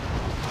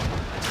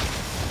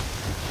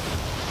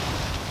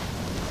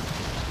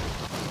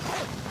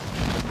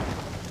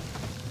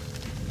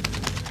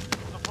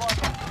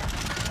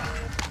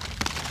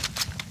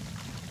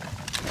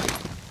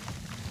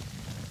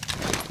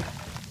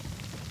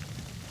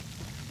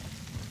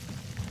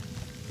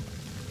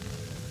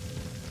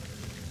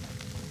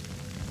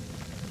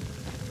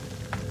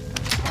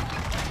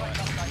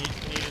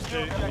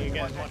 You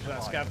get as much of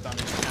that scav done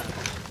as you can.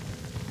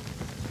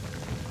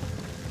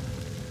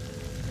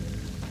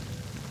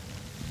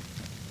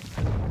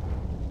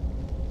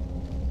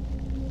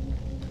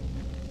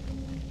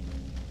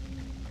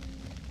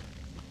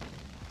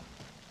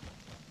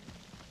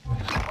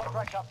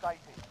 Contract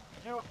updated.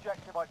 New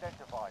objective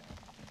identified.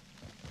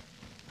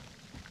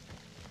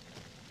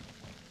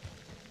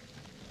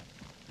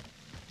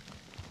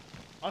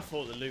 I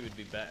thought the loot would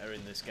be better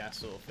in this gas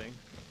sort of thing.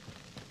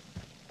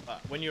 But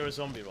when you're a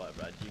zombie, right,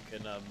 Brad, you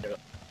can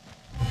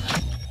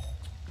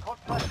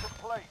Contract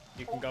complete.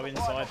 you can go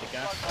inside the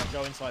gas,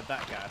 go inside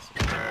that gas,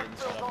 and go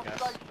inside other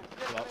gas.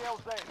 Get to Good luck. the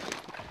LZ.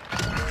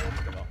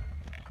 Good luck.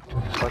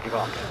 What you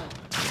got?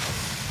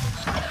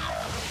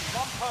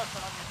 One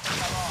person on your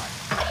team alive.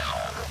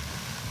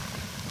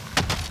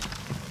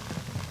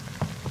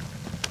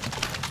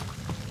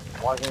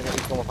 Why is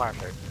anything from a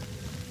parachute?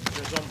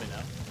 You're a zombie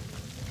now.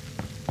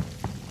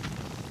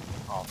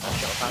 Oh,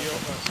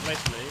 So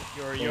basically,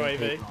 you're a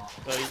UAV,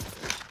 so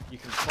you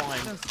can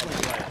climb other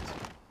players.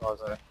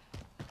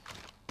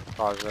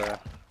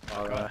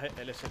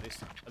 Let's hit this.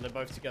 Are they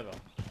both together?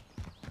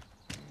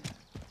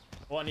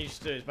 What I need you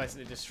to do is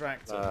basically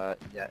distract them.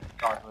 Yeah.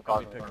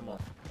 Can't pick them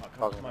off. Right,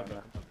 come over.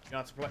 You know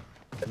how to play?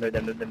 They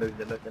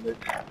move.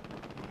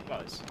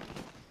 Close.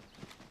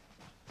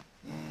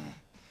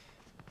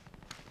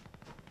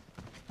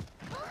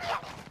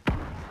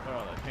 Where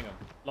are they? Ping them.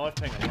 Live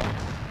ping them, right?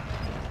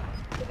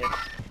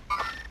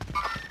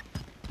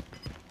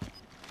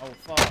 Oh,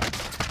 fuck.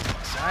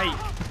 Hey!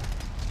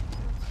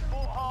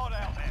 Fought hard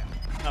out there.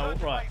 No,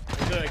 right.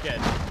 We'll do it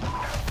again.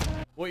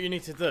 What you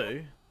need to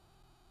do...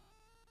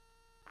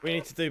 What you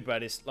need to do,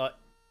 Brad, is like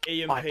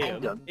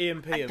EMP them,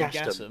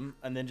 gas them,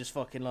 and then just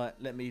fucking like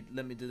let me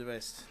do the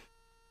rest.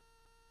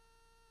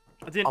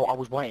 I didn't. Oh, I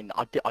was waiting.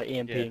 I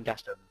EMP and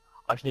gassed them.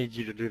 I just needed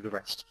you to do the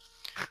rest.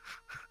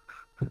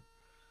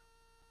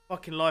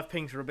 Fucking live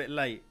pings were a bit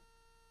late.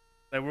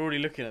 They were already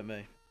looking at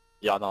me.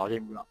 Yeah, no, I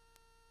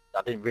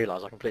didn't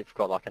realise. I completely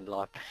forgot that I can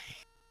live.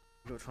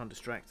 I've got to try and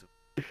distract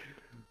them.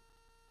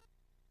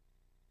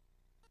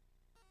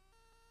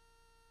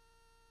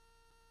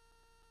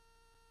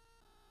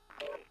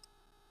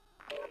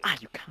 Ah,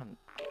 you can't.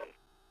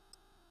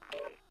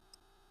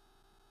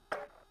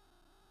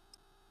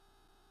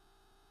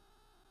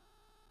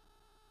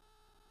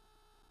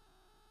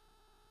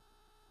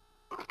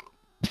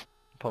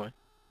 Probably.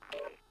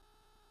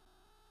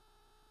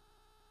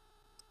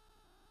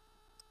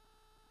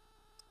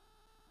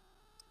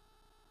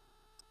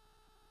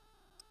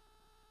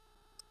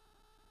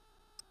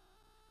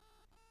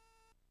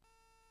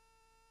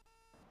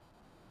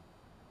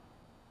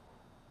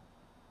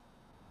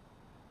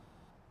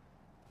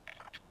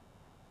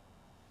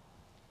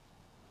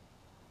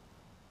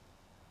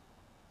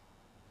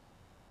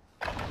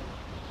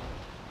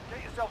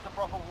 Get yourself a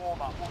proper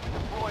warm-up. We'll be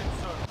deploying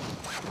soon.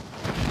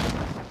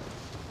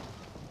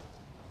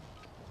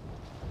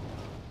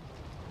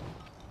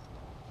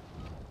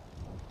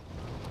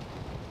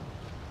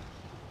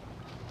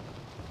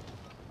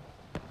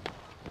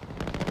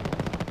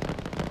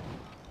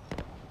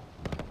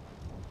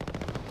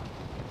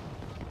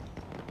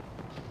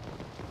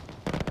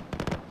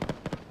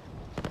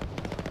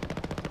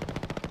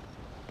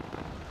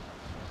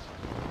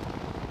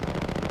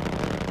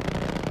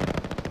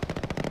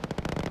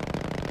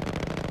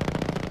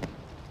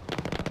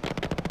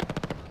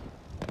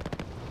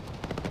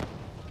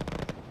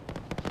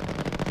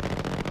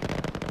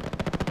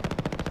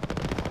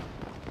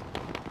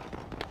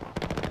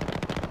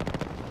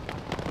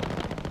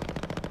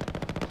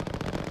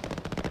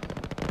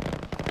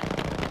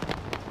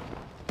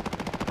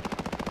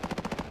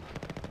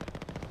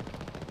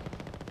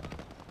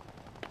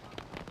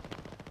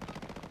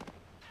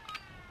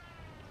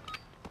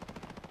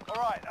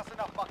 Alright, that's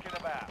enough fucking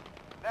about.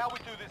 Now we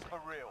do this for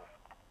real.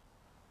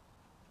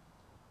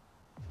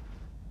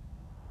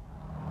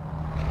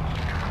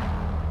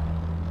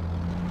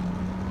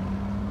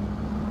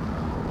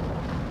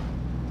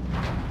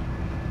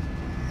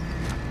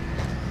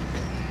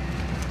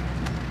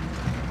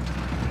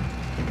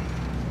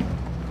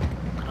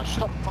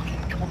 Stop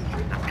fucking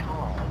conjuring that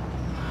car.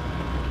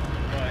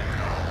 Right.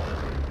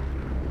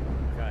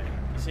 Okay.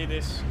 You see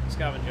this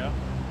scavenger?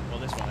 Well,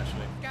 this one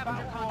actually.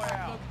 Scavenger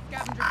contract. Look,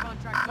 scavenger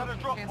contract. Set a Look,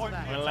 drop cancel point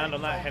that. I'm gonna land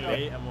on that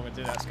heli and we're gonna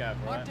do that scav,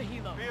 Mark right? to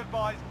helo. Be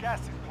advised,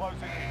 gas is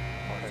closing in.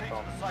 Proceed to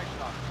the safe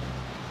zone.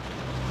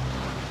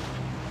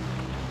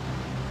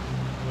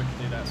 We can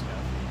do that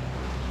scav.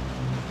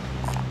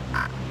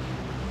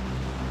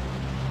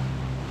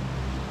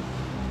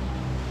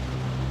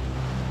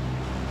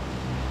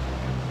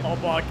 I'll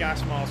buy a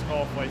gas mask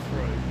halfway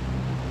through.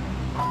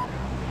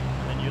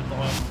 And then you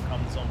die and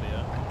become zombie,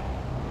 yeah?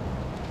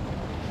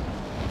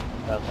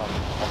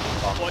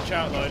 Watch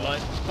out though,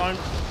 like,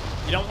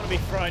 you don't want to be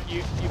thrown,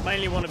 you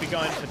mainly want to be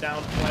going for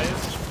downed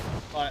players.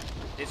 Like,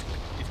 it's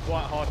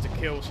quite hard to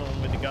kill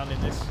someone with a gun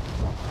in this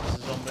as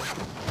a zombie.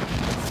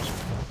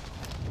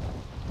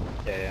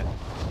 Yeah.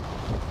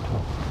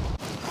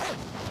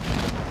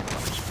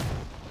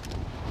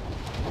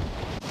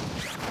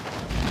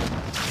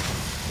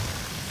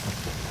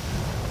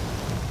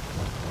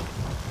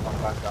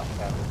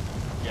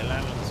 Yeah,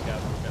 land on the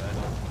scout, we'll get that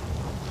done.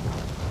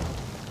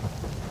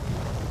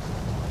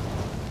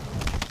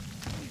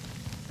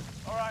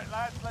 Alright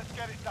lads, let's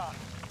get it done.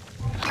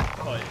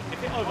 Oh,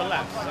 if it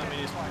overlaps, does that mean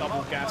it's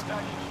double gas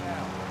damage?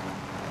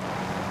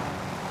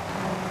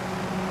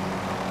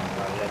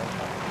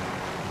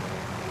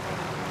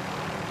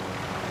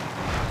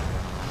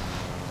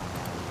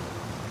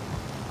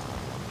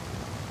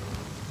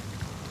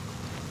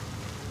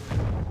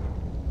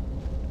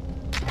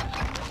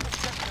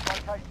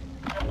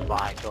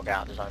 Right, you'll get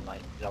out of the zone,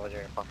 mate. Otherwise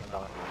you're gonna fucking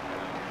die.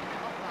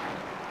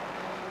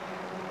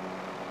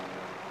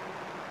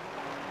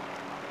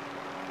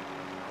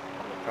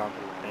 I'm just trying to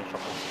finish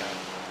off this guy.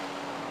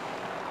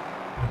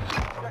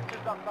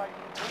 Objectives update.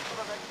 Move to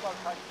the next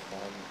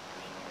location.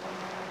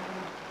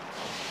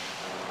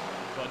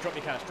 Well, drop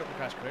your cash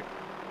quick.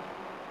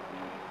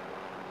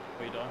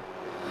 Before you die.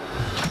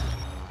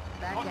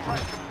 Back Contract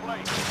out.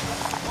 complete.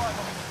 Supply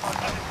box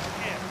here.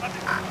 Here. Got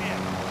it up.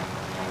 Here.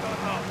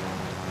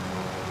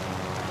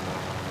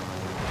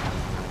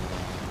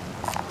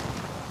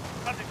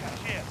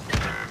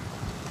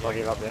 I'll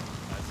give up there.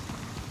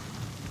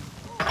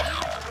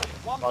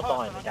 One I'll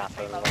die person in the on gap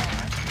your over team the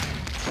alive.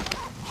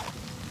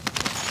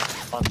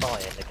 I'll die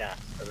in the gap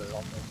over the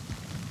zombie.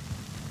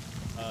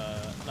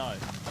 No,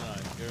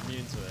 you're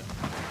immune to it.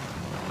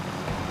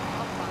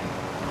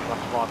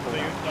 That's why I So,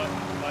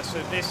 thought so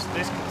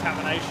this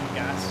contamination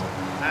gas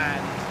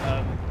and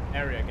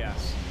area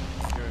gas,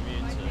 you're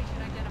immune to.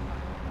 Citation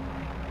identified.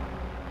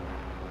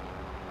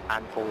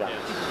 and fall down. Yeah.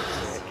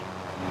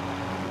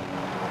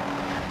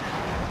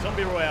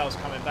 Zombie Royale's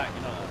coming back,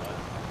 you know that, right?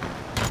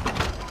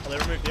 Oh, they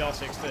removed the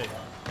R60.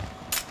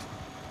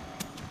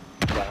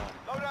 Yeah.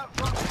 Loadout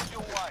drop is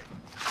your way.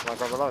 Can I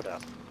grab a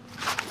loadout?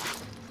 I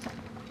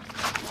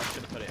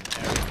should have put it in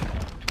area.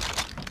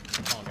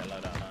 Can't get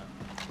loadout now.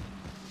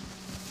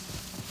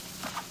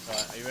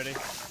 Right, are you ready?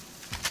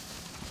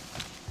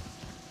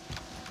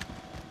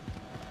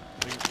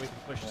 We can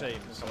push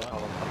teams, alright?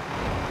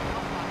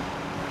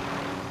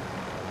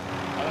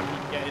 I don't think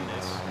you can get in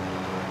this.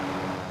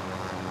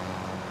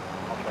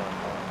 Contract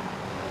identified.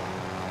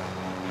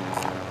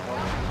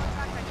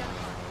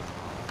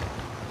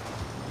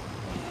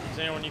 Is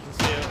anyone you can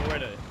see it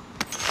already?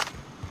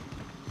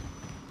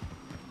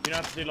 You don't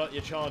have to do like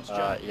your charge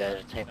jump. Yeah,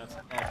 there's a team. That's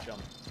a half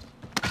jump.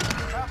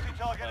 Bounty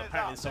target is Apparently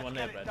up. there's someone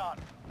Let's there, get it Ben. done.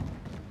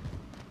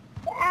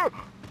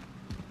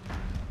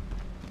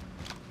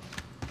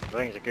 I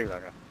think it's a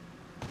gulager.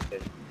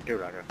 It's a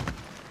gulager.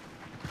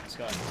 This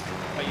guy.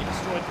 But you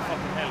destroyed the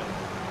fucking heli.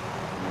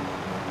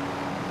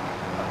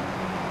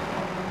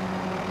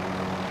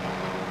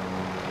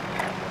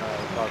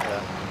 Right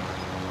there.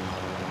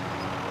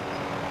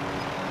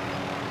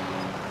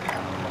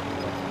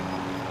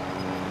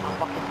 I'm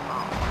fucking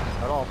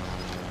hold on.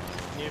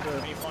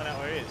 Can you find out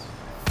where he is?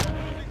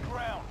 Losing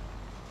ground.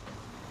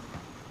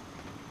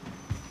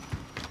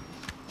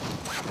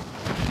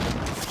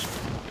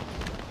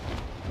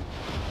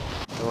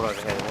 They're all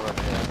over here, all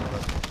over here, all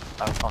over.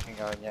 Don't fucking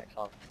go in yet,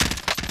 son.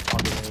 I'll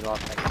give you the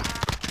last thing.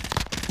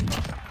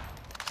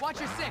 Watch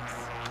your six.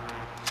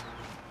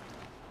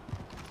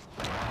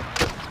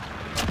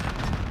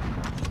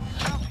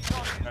 Bounty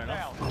target is Fair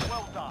enough. down.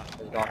 Well done.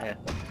 There's a guy here.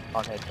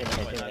 Down here, team here,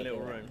 Like team that here. little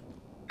room.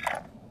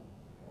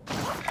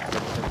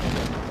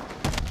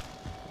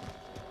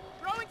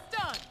 Throwing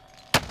stun.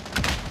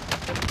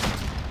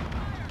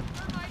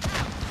 Thermite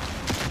out.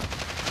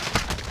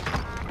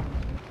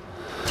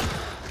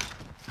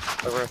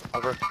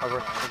 Over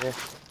here.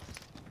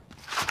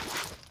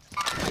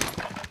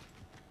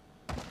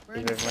 We're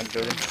He's in the moving around the safe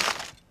building. zone.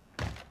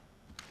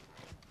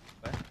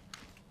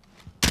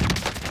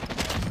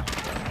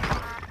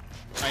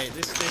 Hey,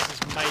 this is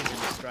amazing,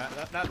 this strat.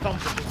 That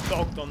thumper just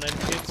dogged on them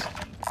kids.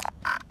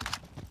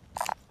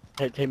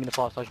 Team in the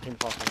far side, team in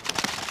the far side.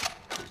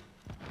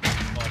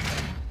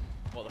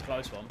 What, the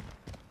close one?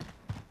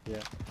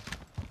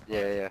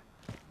 Yeah.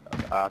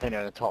 I think they're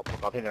in the top.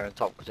 I think they're in the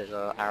top because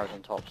there's arrows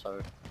on top,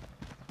 so...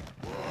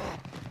 On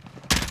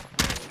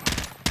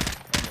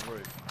the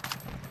roof.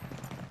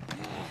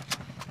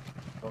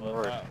 On the Or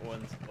roof. that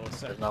one, or There's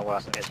second. no way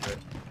I can get to it.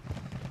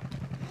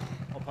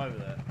 Hop over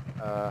there.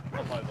 Hop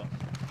over. You know what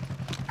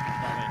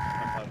I mean?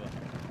 Hop over.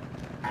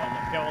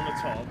 Go on the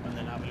top and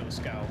then have a little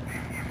scout.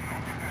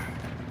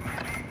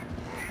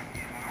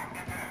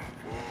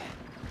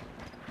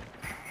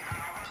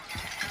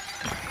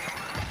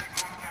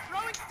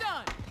 Throwing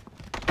stun.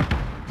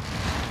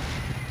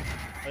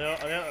 Are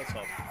they at the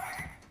top?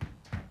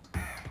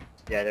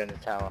 Yeah, they're in the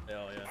tower. They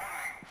are, yeah.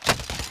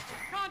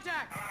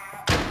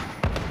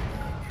 Contact.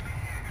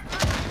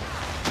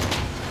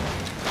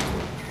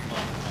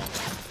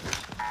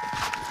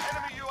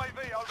 Enemy UAV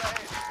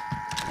overhead.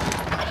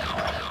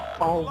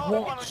 Oh, Last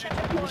one what?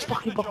 on He your was team.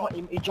 fucking behind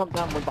him. He jumped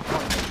down when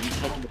behind him. He's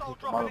taking the Hostile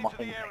piss. No, dropping my into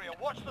thing. the area.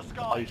 Watch the Are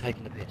skies. you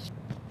taking the piss?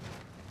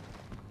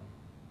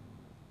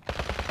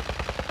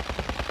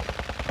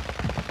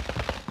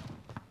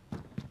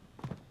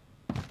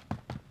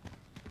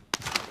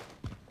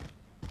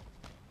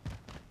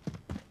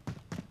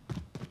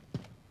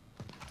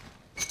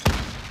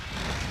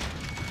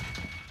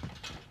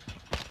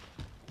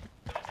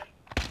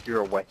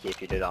 You're a wetty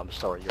if you do that, I'm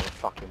sorry, you're a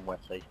fucking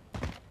wetty.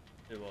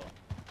 Do what?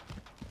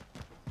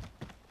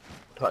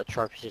 Put a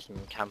trophy system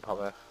in camp up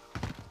there.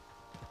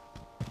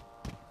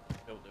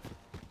 Built different.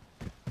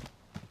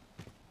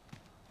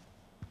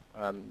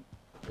 I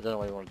don't know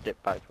why you want to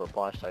dip back to a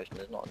buy station,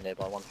 there's not a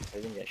nearby one, so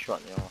you can get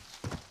shot in the arse.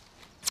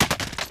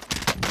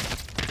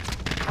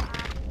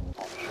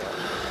 Oh shit.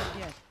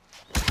 Yes.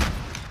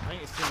 I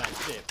think it's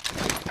teammate's dip.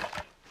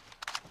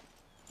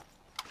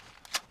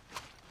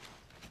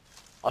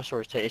 I saw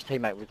his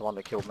teammate was the one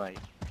that killed me.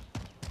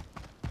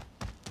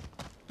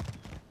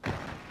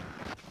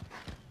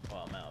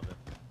 Well, I'm out of it.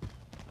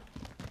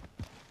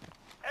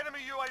 Enemy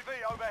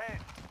UAV overhead.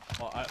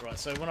 Right,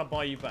 so when I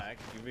buy you back,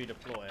 you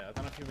redeploy. I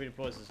don't know if you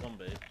redeploy as a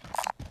zombie.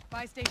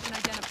 Buy station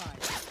identified.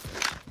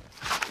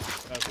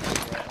 That's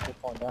great.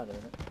 We'll find out in a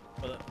minute.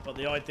 But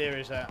the idea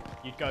is that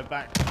you'd go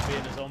back to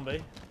being a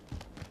zombie.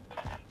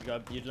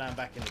 You'd land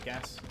back in the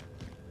gas.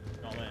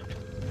 You know what I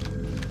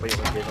mean? But you're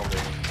going to be a zombie.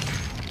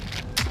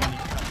 Then you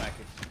can come back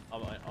if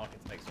I can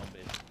take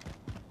zombies.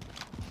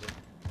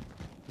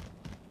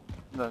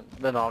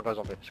 Then I'll go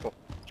zombie, it's cool.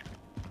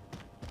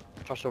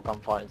 Trust your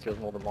gunfighting skills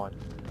more than mine.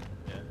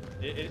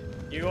 Yeah.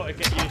 You got to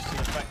get used to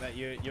the fact that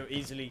you're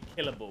easily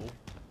killable.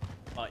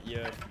 Like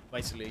you're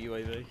basically a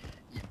UAV.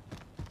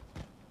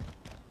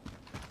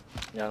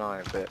 Yeah, I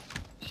know, but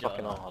it's Yeah,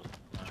 fucking I know. hard.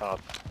 It's hard.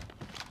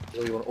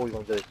 All you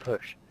want to do is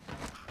push.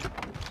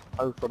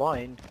 Oh, for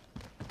mine.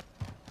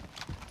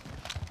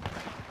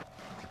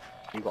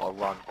 You gotta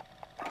run.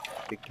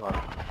 Big time.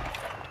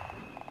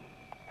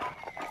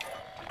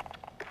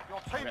 Your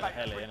got a teammate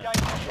heli, is innit?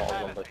 regaining Not a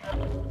humanity.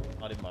 zombie.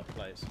 Not in my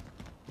place.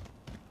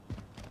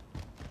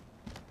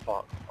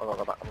 Fuck, I gotta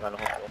go back, I'm going to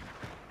hospital.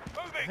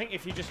 I think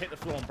if you just hit the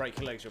floor and break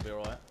your legs, you'll be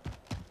alright.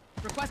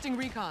 Requesting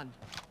recon.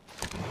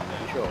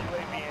 Sure.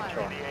 UAV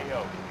entering the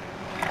AO.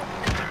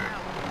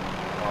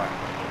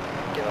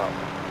 Alright. Give up.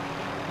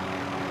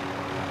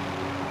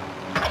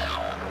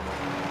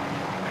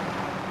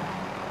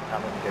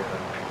 I'm gonna do it.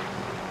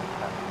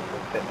 That's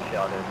a bit of shit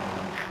I did.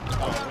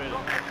 Oh, really?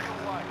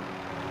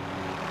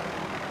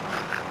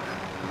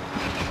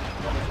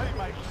 Your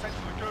teammate was sent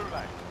to the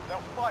gulag. They'll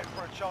fight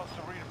for a chance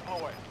to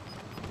redeploy.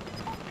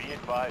 Be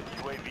advised,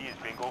 UAV is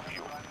bingo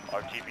fuel.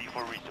 RTB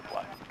for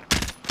resupply.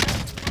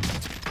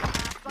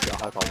 Yeah,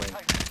 I hope I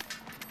win.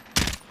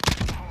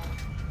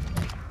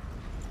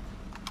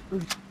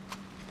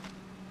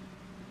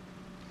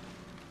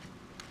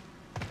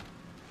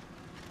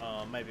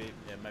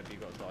 Maybe you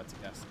got to die to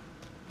gas.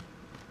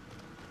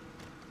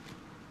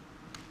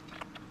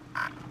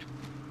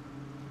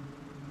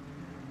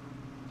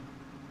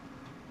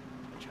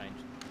 I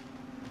changed.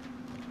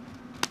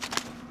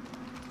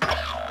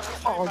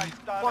 Oh, Teammates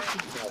done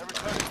fucking it. They're hell.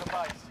 returning to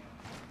base.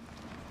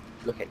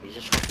 Look at, he's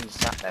just fucking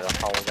sat there the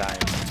whole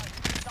game.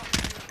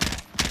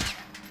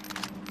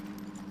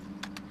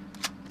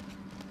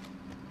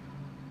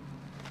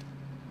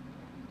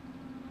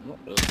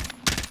 Not good.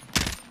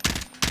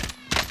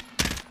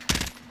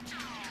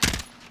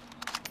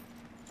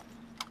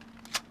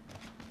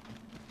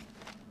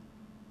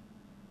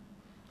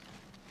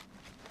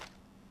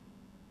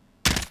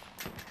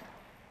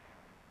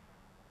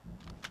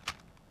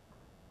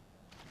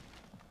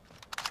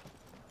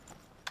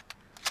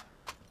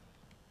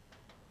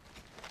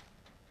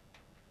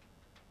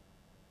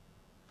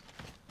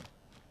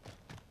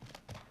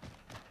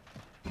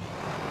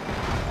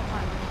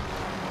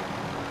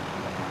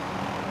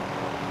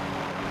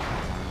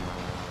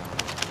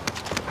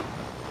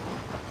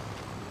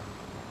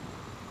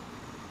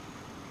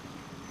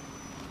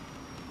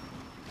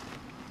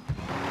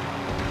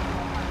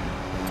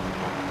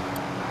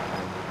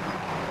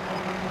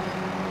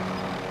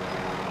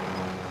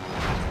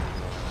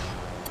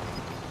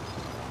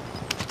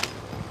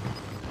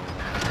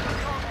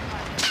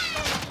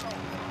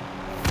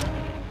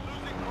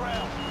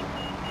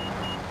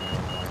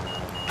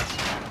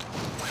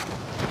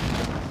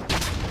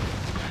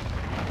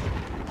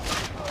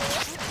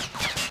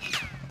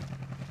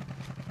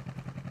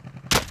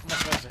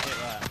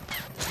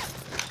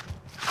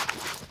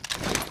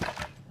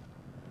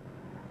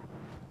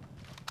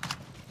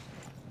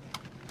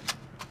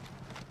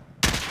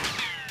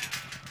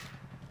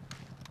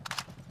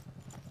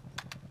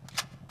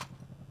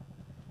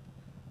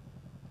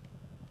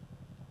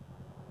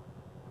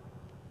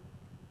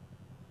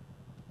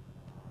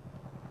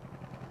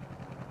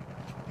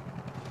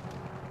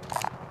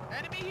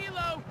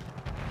 helo!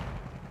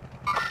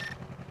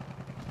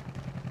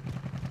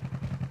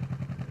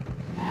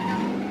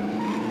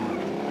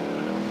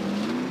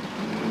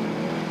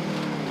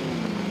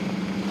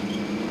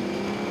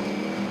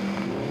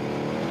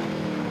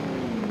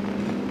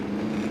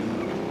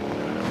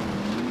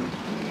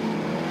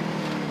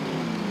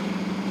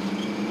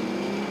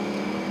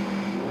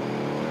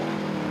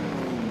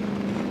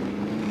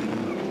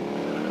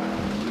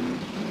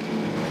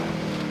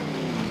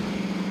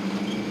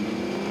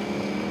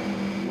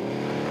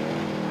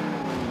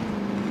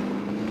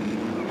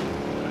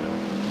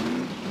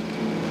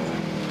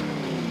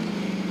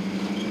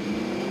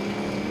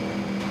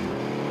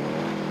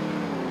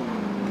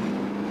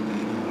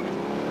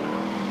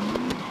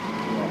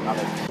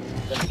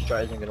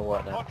 Demonstrate isn't going to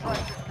work now. Contract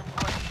is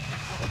complete.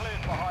 You're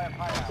cleared for higher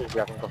payout. Because we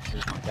haven't got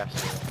any gas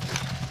here.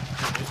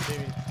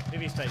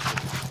 TV station.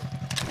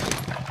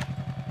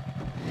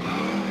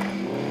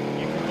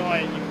 You can die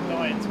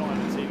in time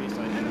at TV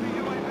station. Enemy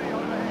UAV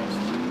overhead.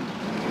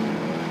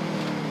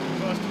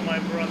 First, my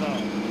brother.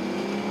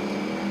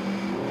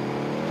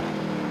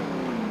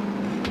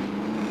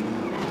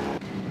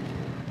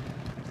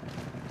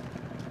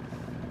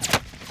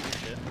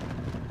 Shit.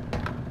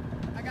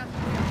 I got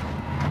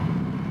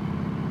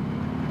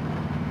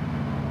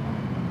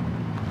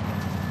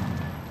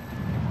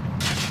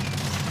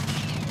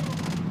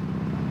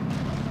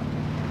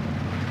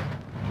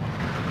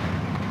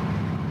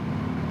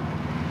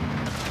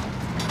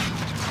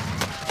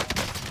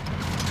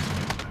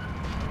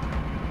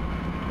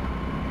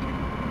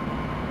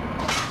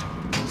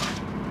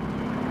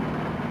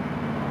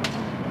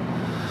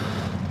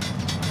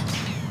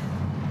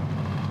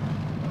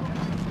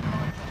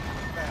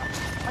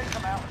Take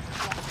them out and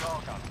secure the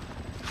cargo.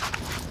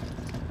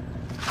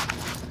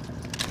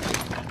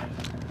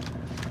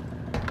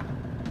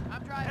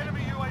 I'm driving.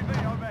 Enemy UAV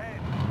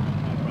overhead.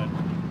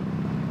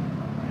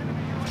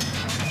 Enemy UAV.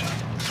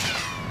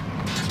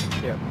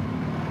 Yeah.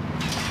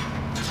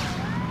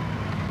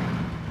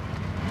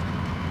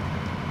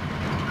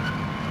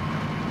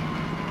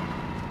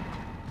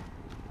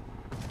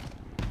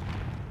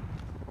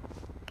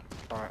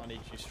 Alright. I need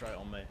you straight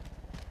on me.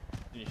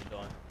 You should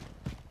die.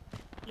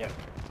 Yep.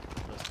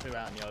 There's two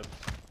out in the open.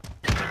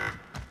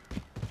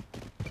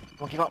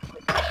 Come on, give up.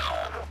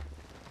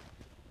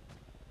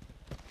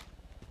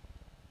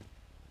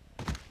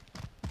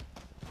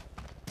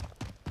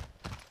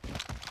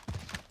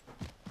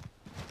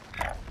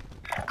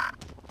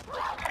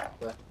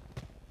 Where?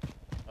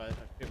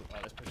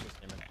 Let's push this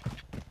in.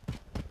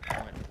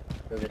 Right.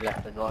 Moving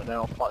left and right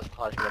now. Fight as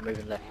hard as we're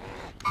moving left.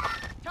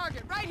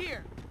 Target right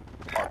here.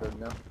 Quite good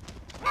now.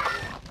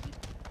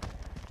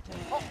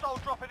 Hostile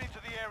dropping into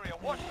the area.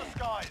 Watch the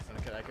skies.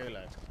 Look at that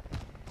gulag.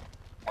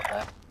 What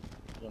there?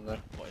 He's on there.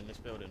 What, in this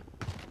building?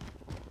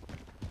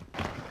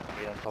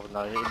 He's on top of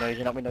no, he's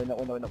in that window, in that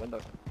window.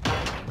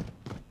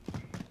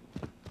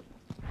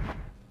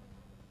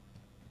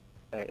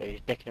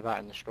 He's dicking about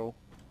in the straw.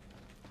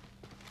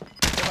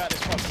 What about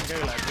this fucking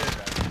gulag?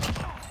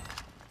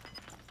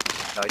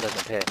 No, he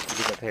doesn't appear.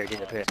 He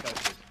didn't appear.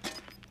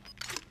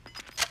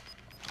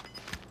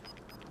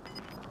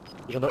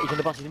 He's on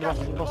the bus, he's in the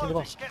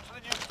bus. Get to the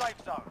new safe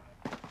zone.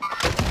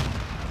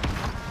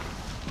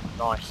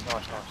 Nice.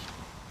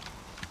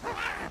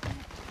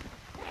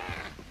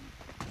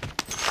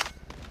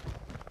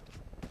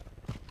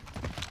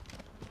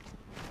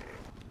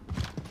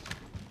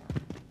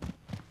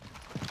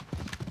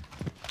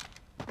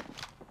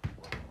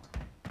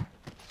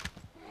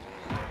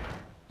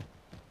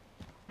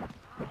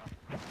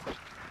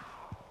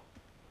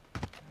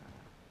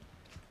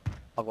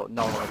 I've got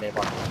no one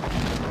nearby.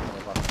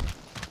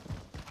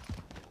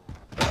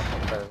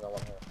 There's no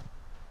one here.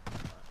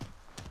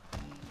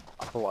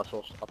 I thought I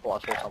saw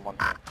someone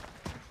here.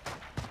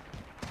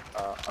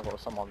 I've got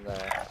someone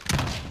there.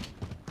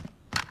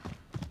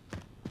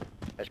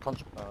 There's there's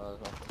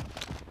not.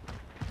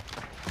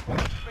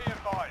 Be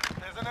advised,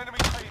 there's an enemy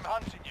team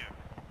hunting you.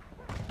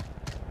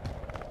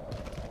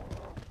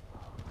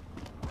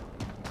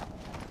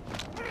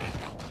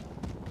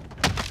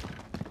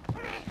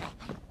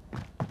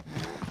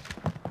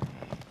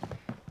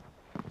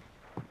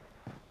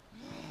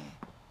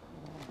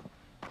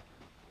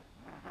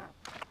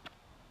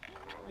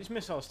 These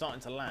missiles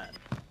starting to land.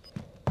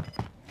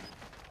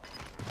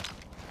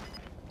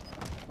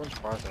 What's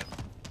Ryzen?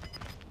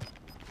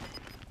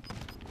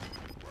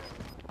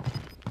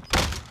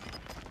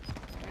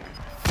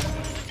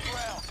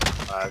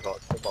 I've got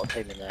a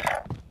team in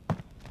there.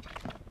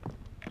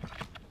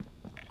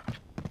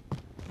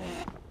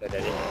 They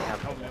didn't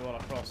have Help me while I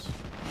cross.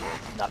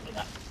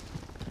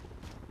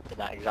 in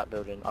that exact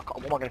building. What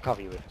am I going to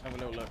cover you with? Have a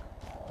little look.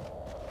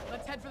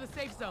 Let's head for the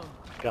safe zone.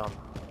 Gun.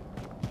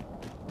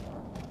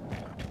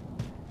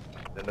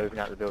 They're moving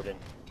out of the building.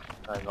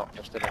 No, they're not.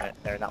 They're still in it.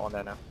 They're in that one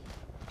there now.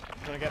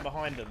 I'm gonna get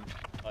behind them.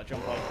 Like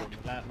jump over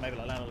them. Maybe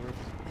like land on the roof.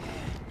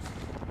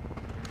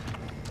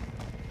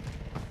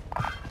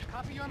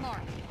 Copy your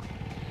mark.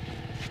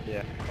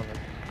 Yeah.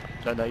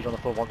 No, he's on the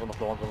floor. One's on the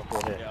floor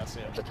here. Yeah, I see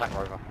him. It's a attack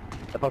rover.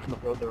 They're both on the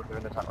floor. They're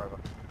in the attack rover.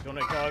 Do you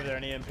want to go over there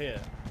and EMP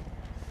it?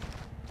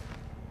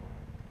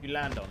 You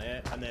land on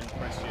it and then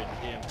press your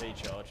EMP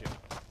charge.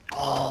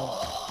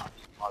 Oh,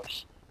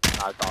 close.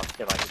 No,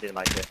 didn't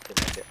make it.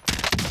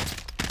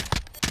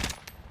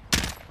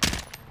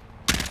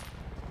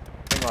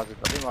 I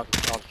didn't realise the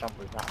charge jump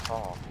was that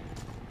far.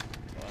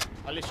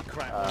 I literally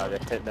cracked.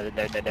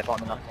 They're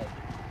fighting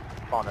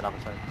another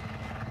team.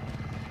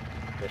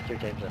 There's 2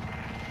 teams there.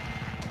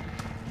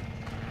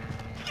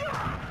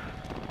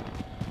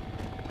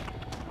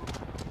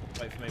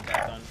 Wait for me,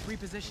 bajan.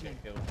 Repositioning.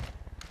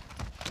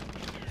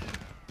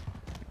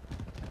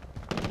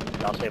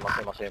 Yeah, I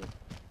see him.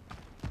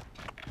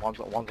 One's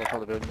on top of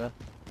the building there.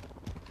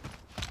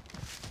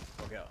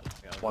 Okay,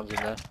 One's in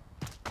there.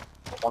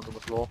 One's on the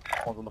floor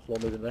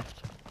moving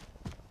left.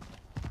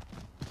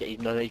 Yeah, he's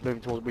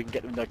moving towards, we can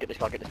get this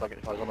guy, he's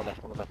on the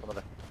left.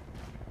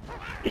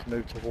 He's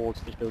moved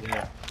towards this building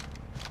here.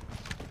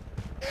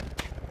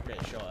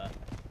 Get shot at.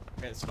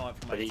 Get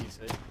sniped from ATC.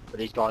 But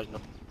these guys in the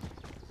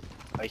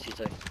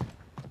ACT.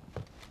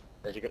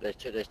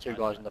 There's two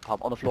guys in the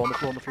pub, on the floor.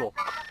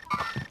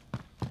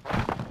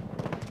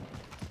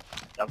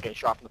 I'm getting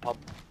shot from the pub.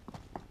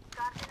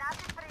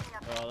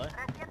 Where are they?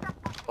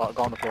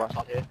 Go on the floor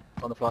outside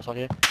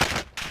here.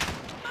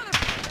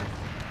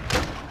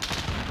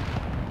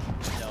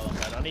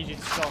 I need you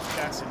to start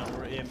gassing on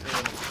EMP.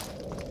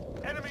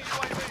 Enemy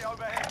UAV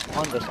overhead.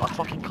 Behind us, I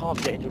fucking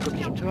can't get into a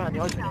position 2 out in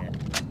the open here.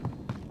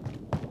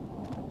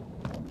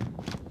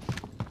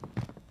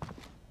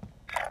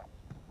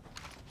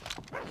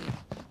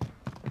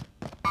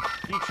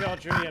 If you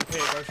charge your EMP,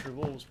 it goes through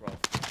walls, bro.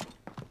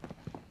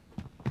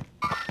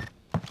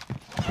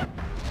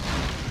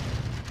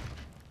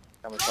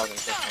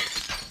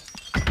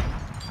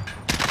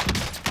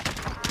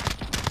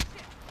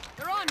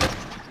 They're on me.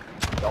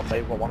 On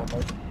me, one on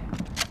me.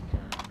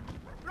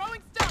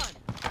 Throwing stun.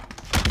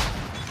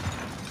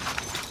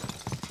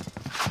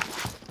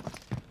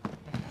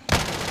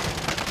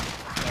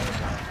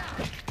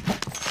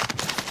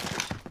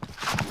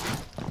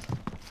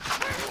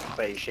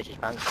 But he shit his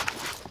pants.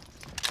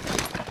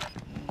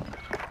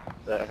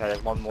 Okay,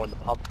 there's one more in the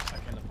pub.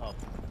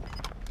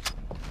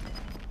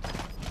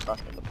 Back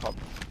in the pub.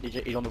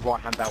 He's on the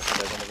right hand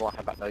balcony,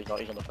 No, he's not,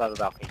 he's on the further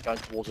balcony. He's going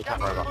towards the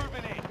tower over.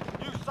 Moving in.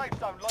 New safe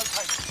zone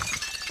located.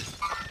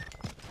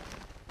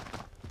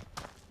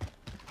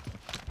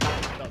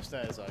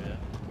 Upstairs, though, yeah.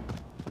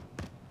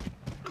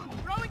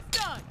 Throwing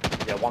stun.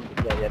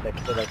 Yeah,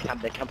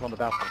 they're camping on the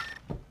balcony.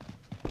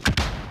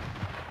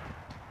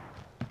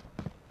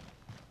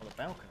 On the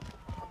balcony?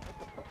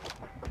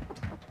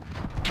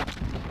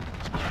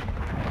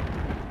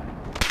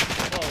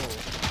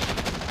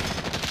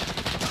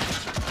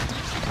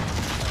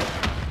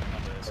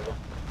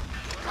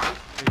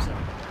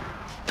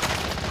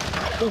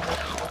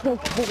 On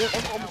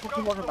the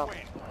fucking water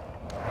balcony.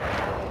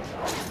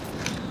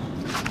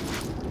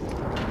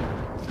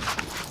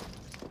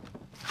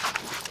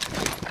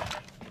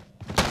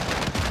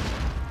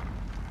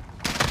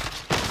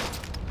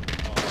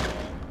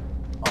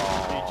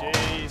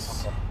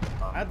 GG's.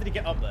 How did he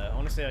get up there?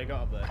 Honestly, I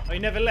got up there. Oh, he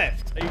never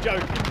left? Are you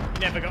joking? He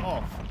never got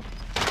off?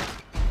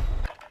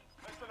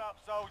 Listen up,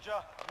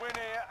 soldier. Win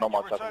here. Not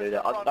much I can do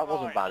there. That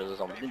wasn't bad as a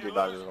zombie. Didn't do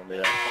bad as a zombie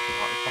there. It's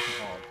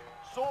fucking hard.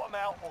 Sort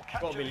them out or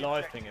capture Got to be the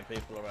live objective. pinging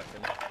people, I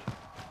reckon.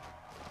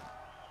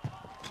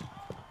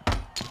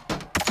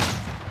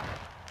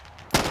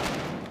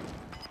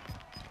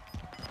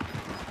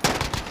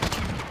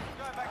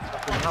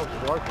 Houses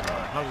are open,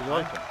 man. Houses are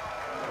open.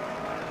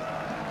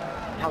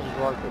 Houses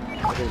are open. I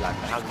do like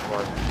that. Houses are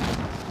open.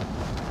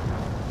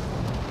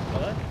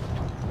 Are they?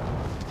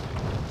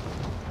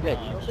 Yeah,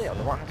 you can see it on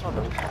the right hand side.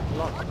 There's a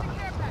light.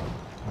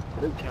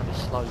 The loot town is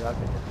slowly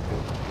opening. Do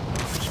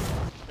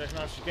you reckon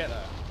I should get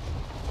that?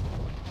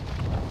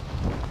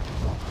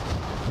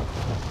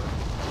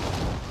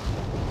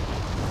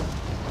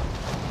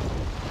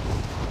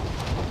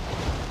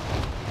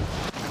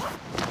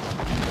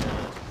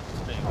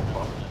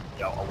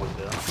 Yeah, I wouldn't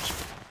do that.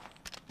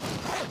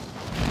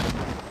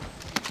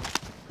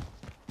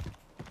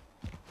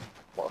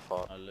 What a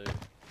fuck. I loot.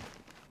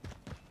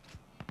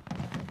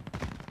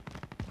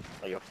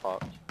 Oh, you're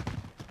fucked.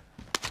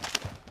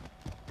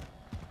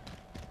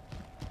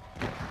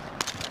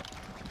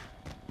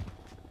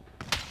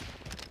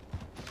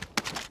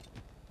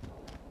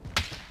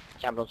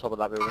 Camped on top of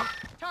that building.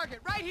 Target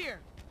right here.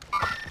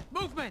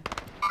 Movement.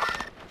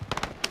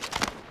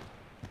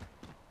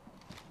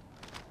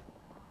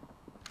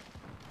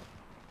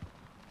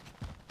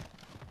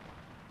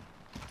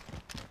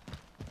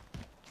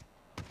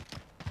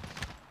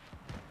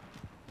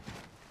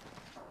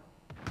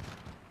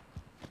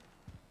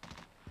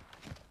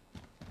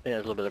 Yeah,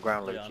 there's a little bit of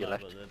ground loot Yeah, to your I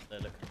know, left. but they're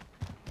looking.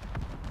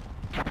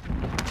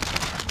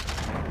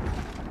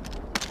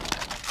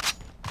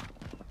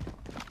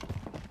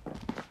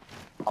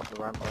 Up the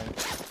ramp, I think.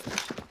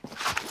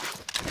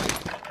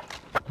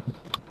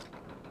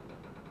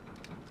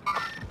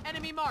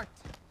 Enemy marked.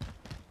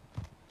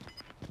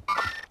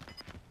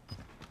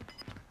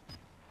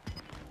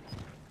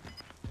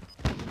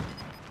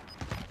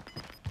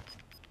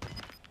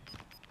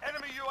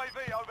 Enemy UAV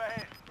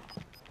overhead.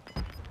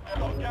 I've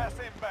got gas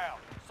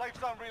inbound. Safe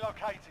zone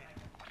relocated.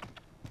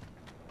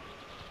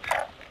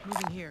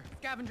 Moving here.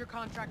 Scavenger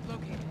contract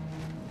located.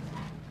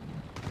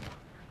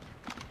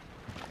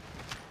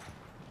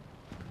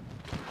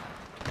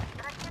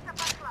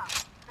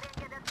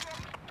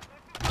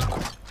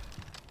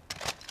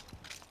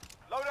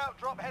 Loadout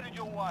drop headed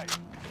your way.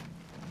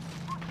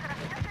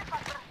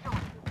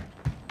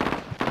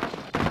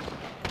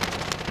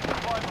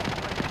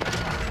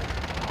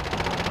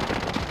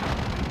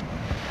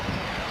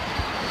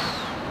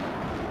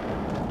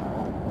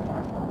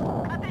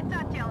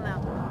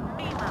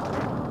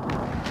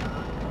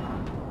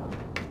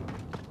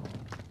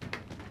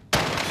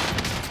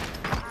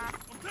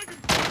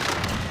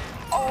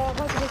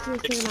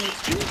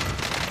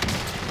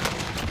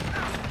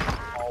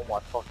 Oh my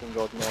fucking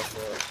god, no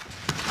sir.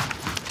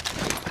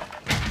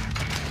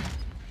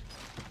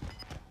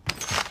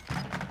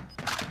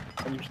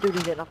 And you still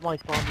didn't get enough money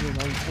to farm you,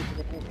 man. You're taking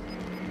it all.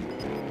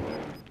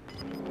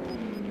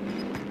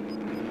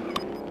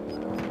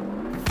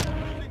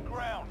 Losing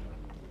ground.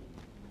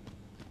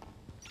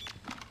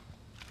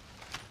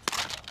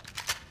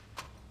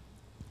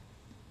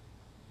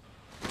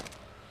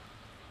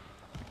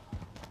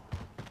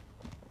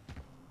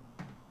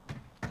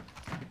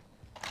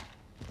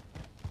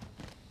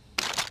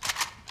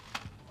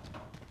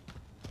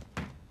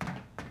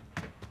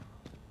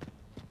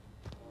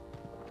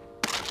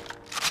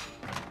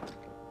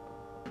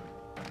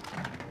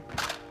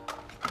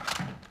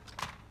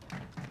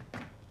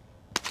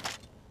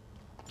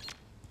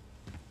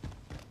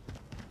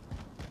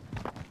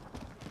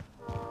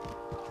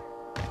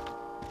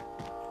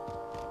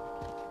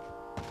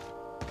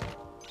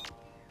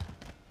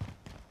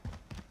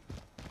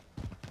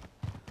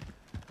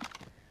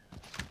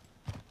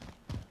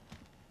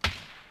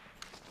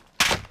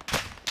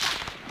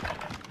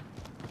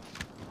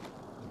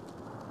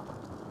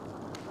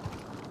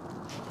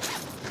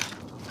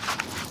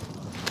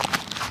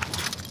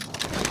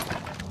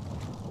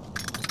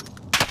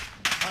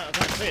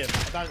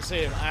 I don't see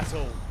him at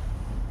all.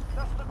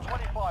 That's the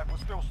 25. We're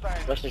still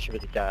standing. That's just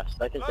with the gas.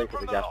 They can take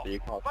with the gas, but you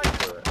can't see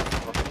through it.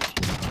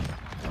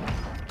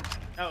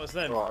 That was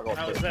them. Right,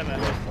 That was them,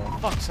 man.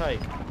 Fuck's sake.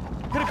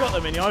 Could have got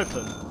them in the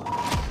open.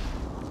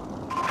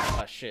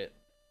 Ah, shit.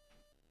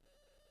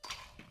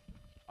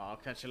 I'll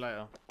catch you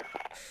later.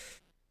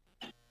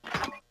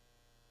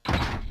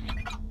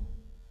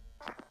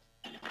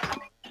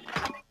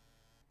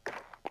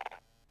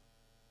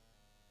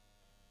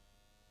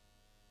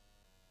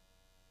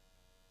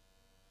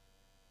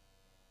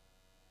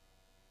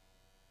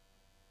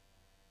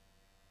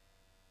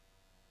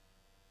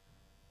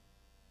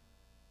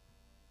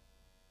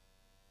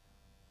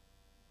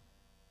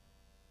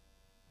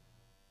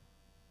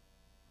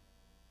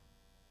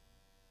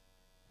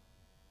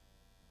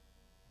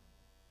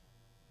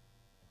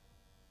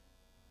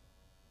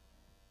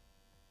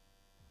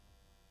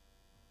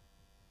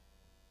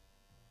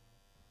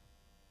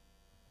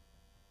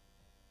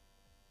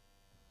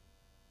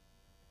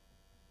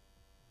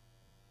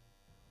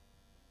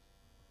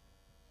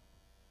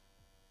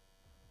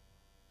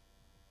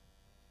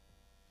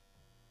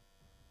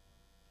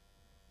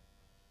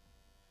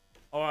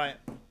 Alright,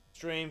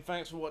 stream,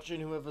 thanks for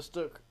watching, whoever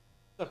stuck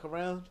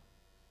around.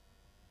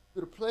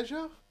 Been a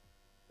pleasure.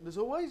 And as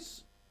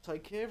always,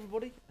 take care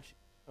everybody. Actually,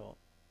 hold on.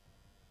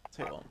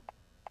 Take on.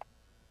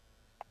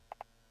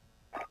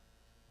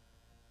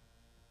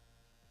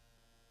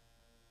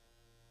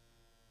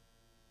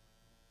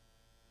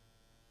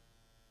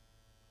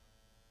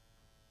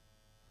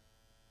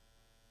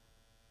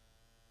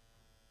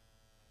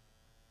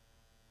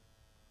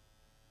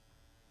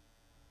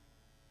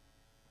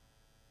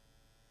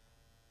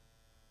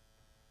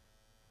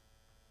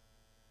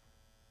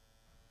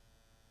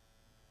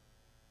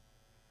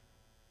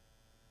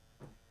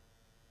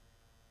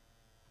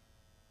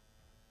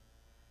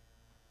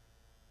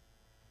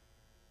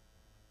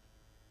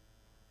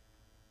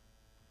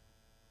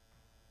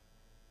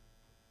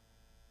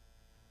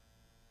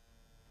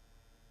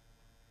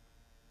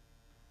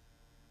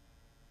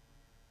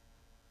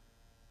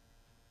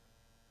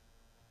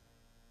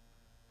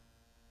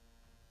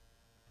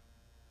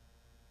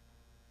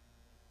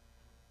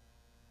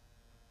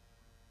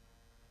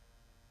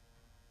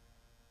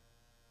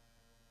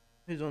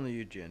 Who's on the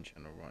UGN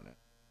channel right now?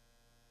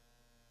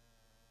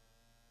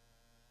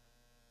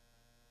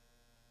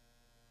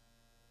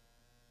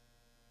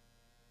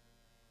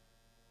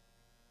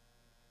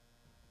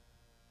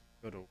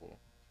 God of War.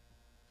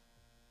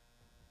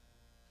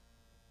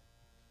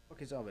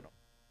 Fuck is Arvid on?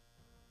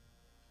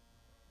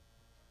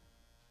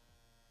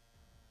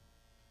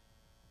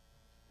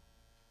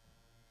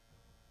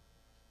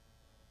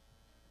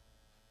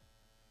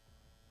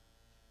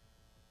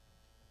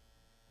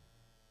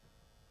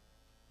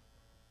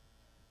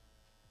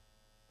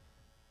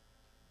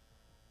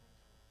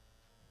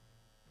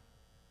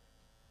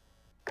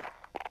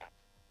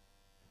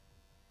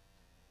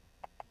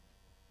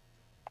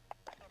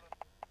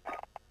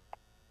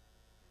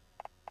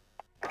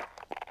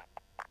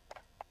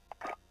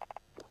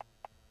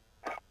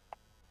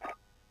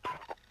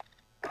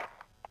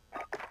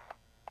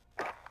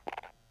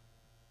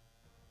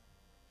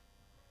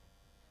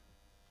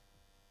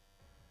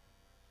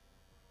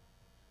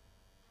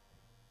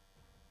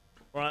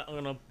 Right, I'm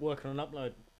gonna work on an upload.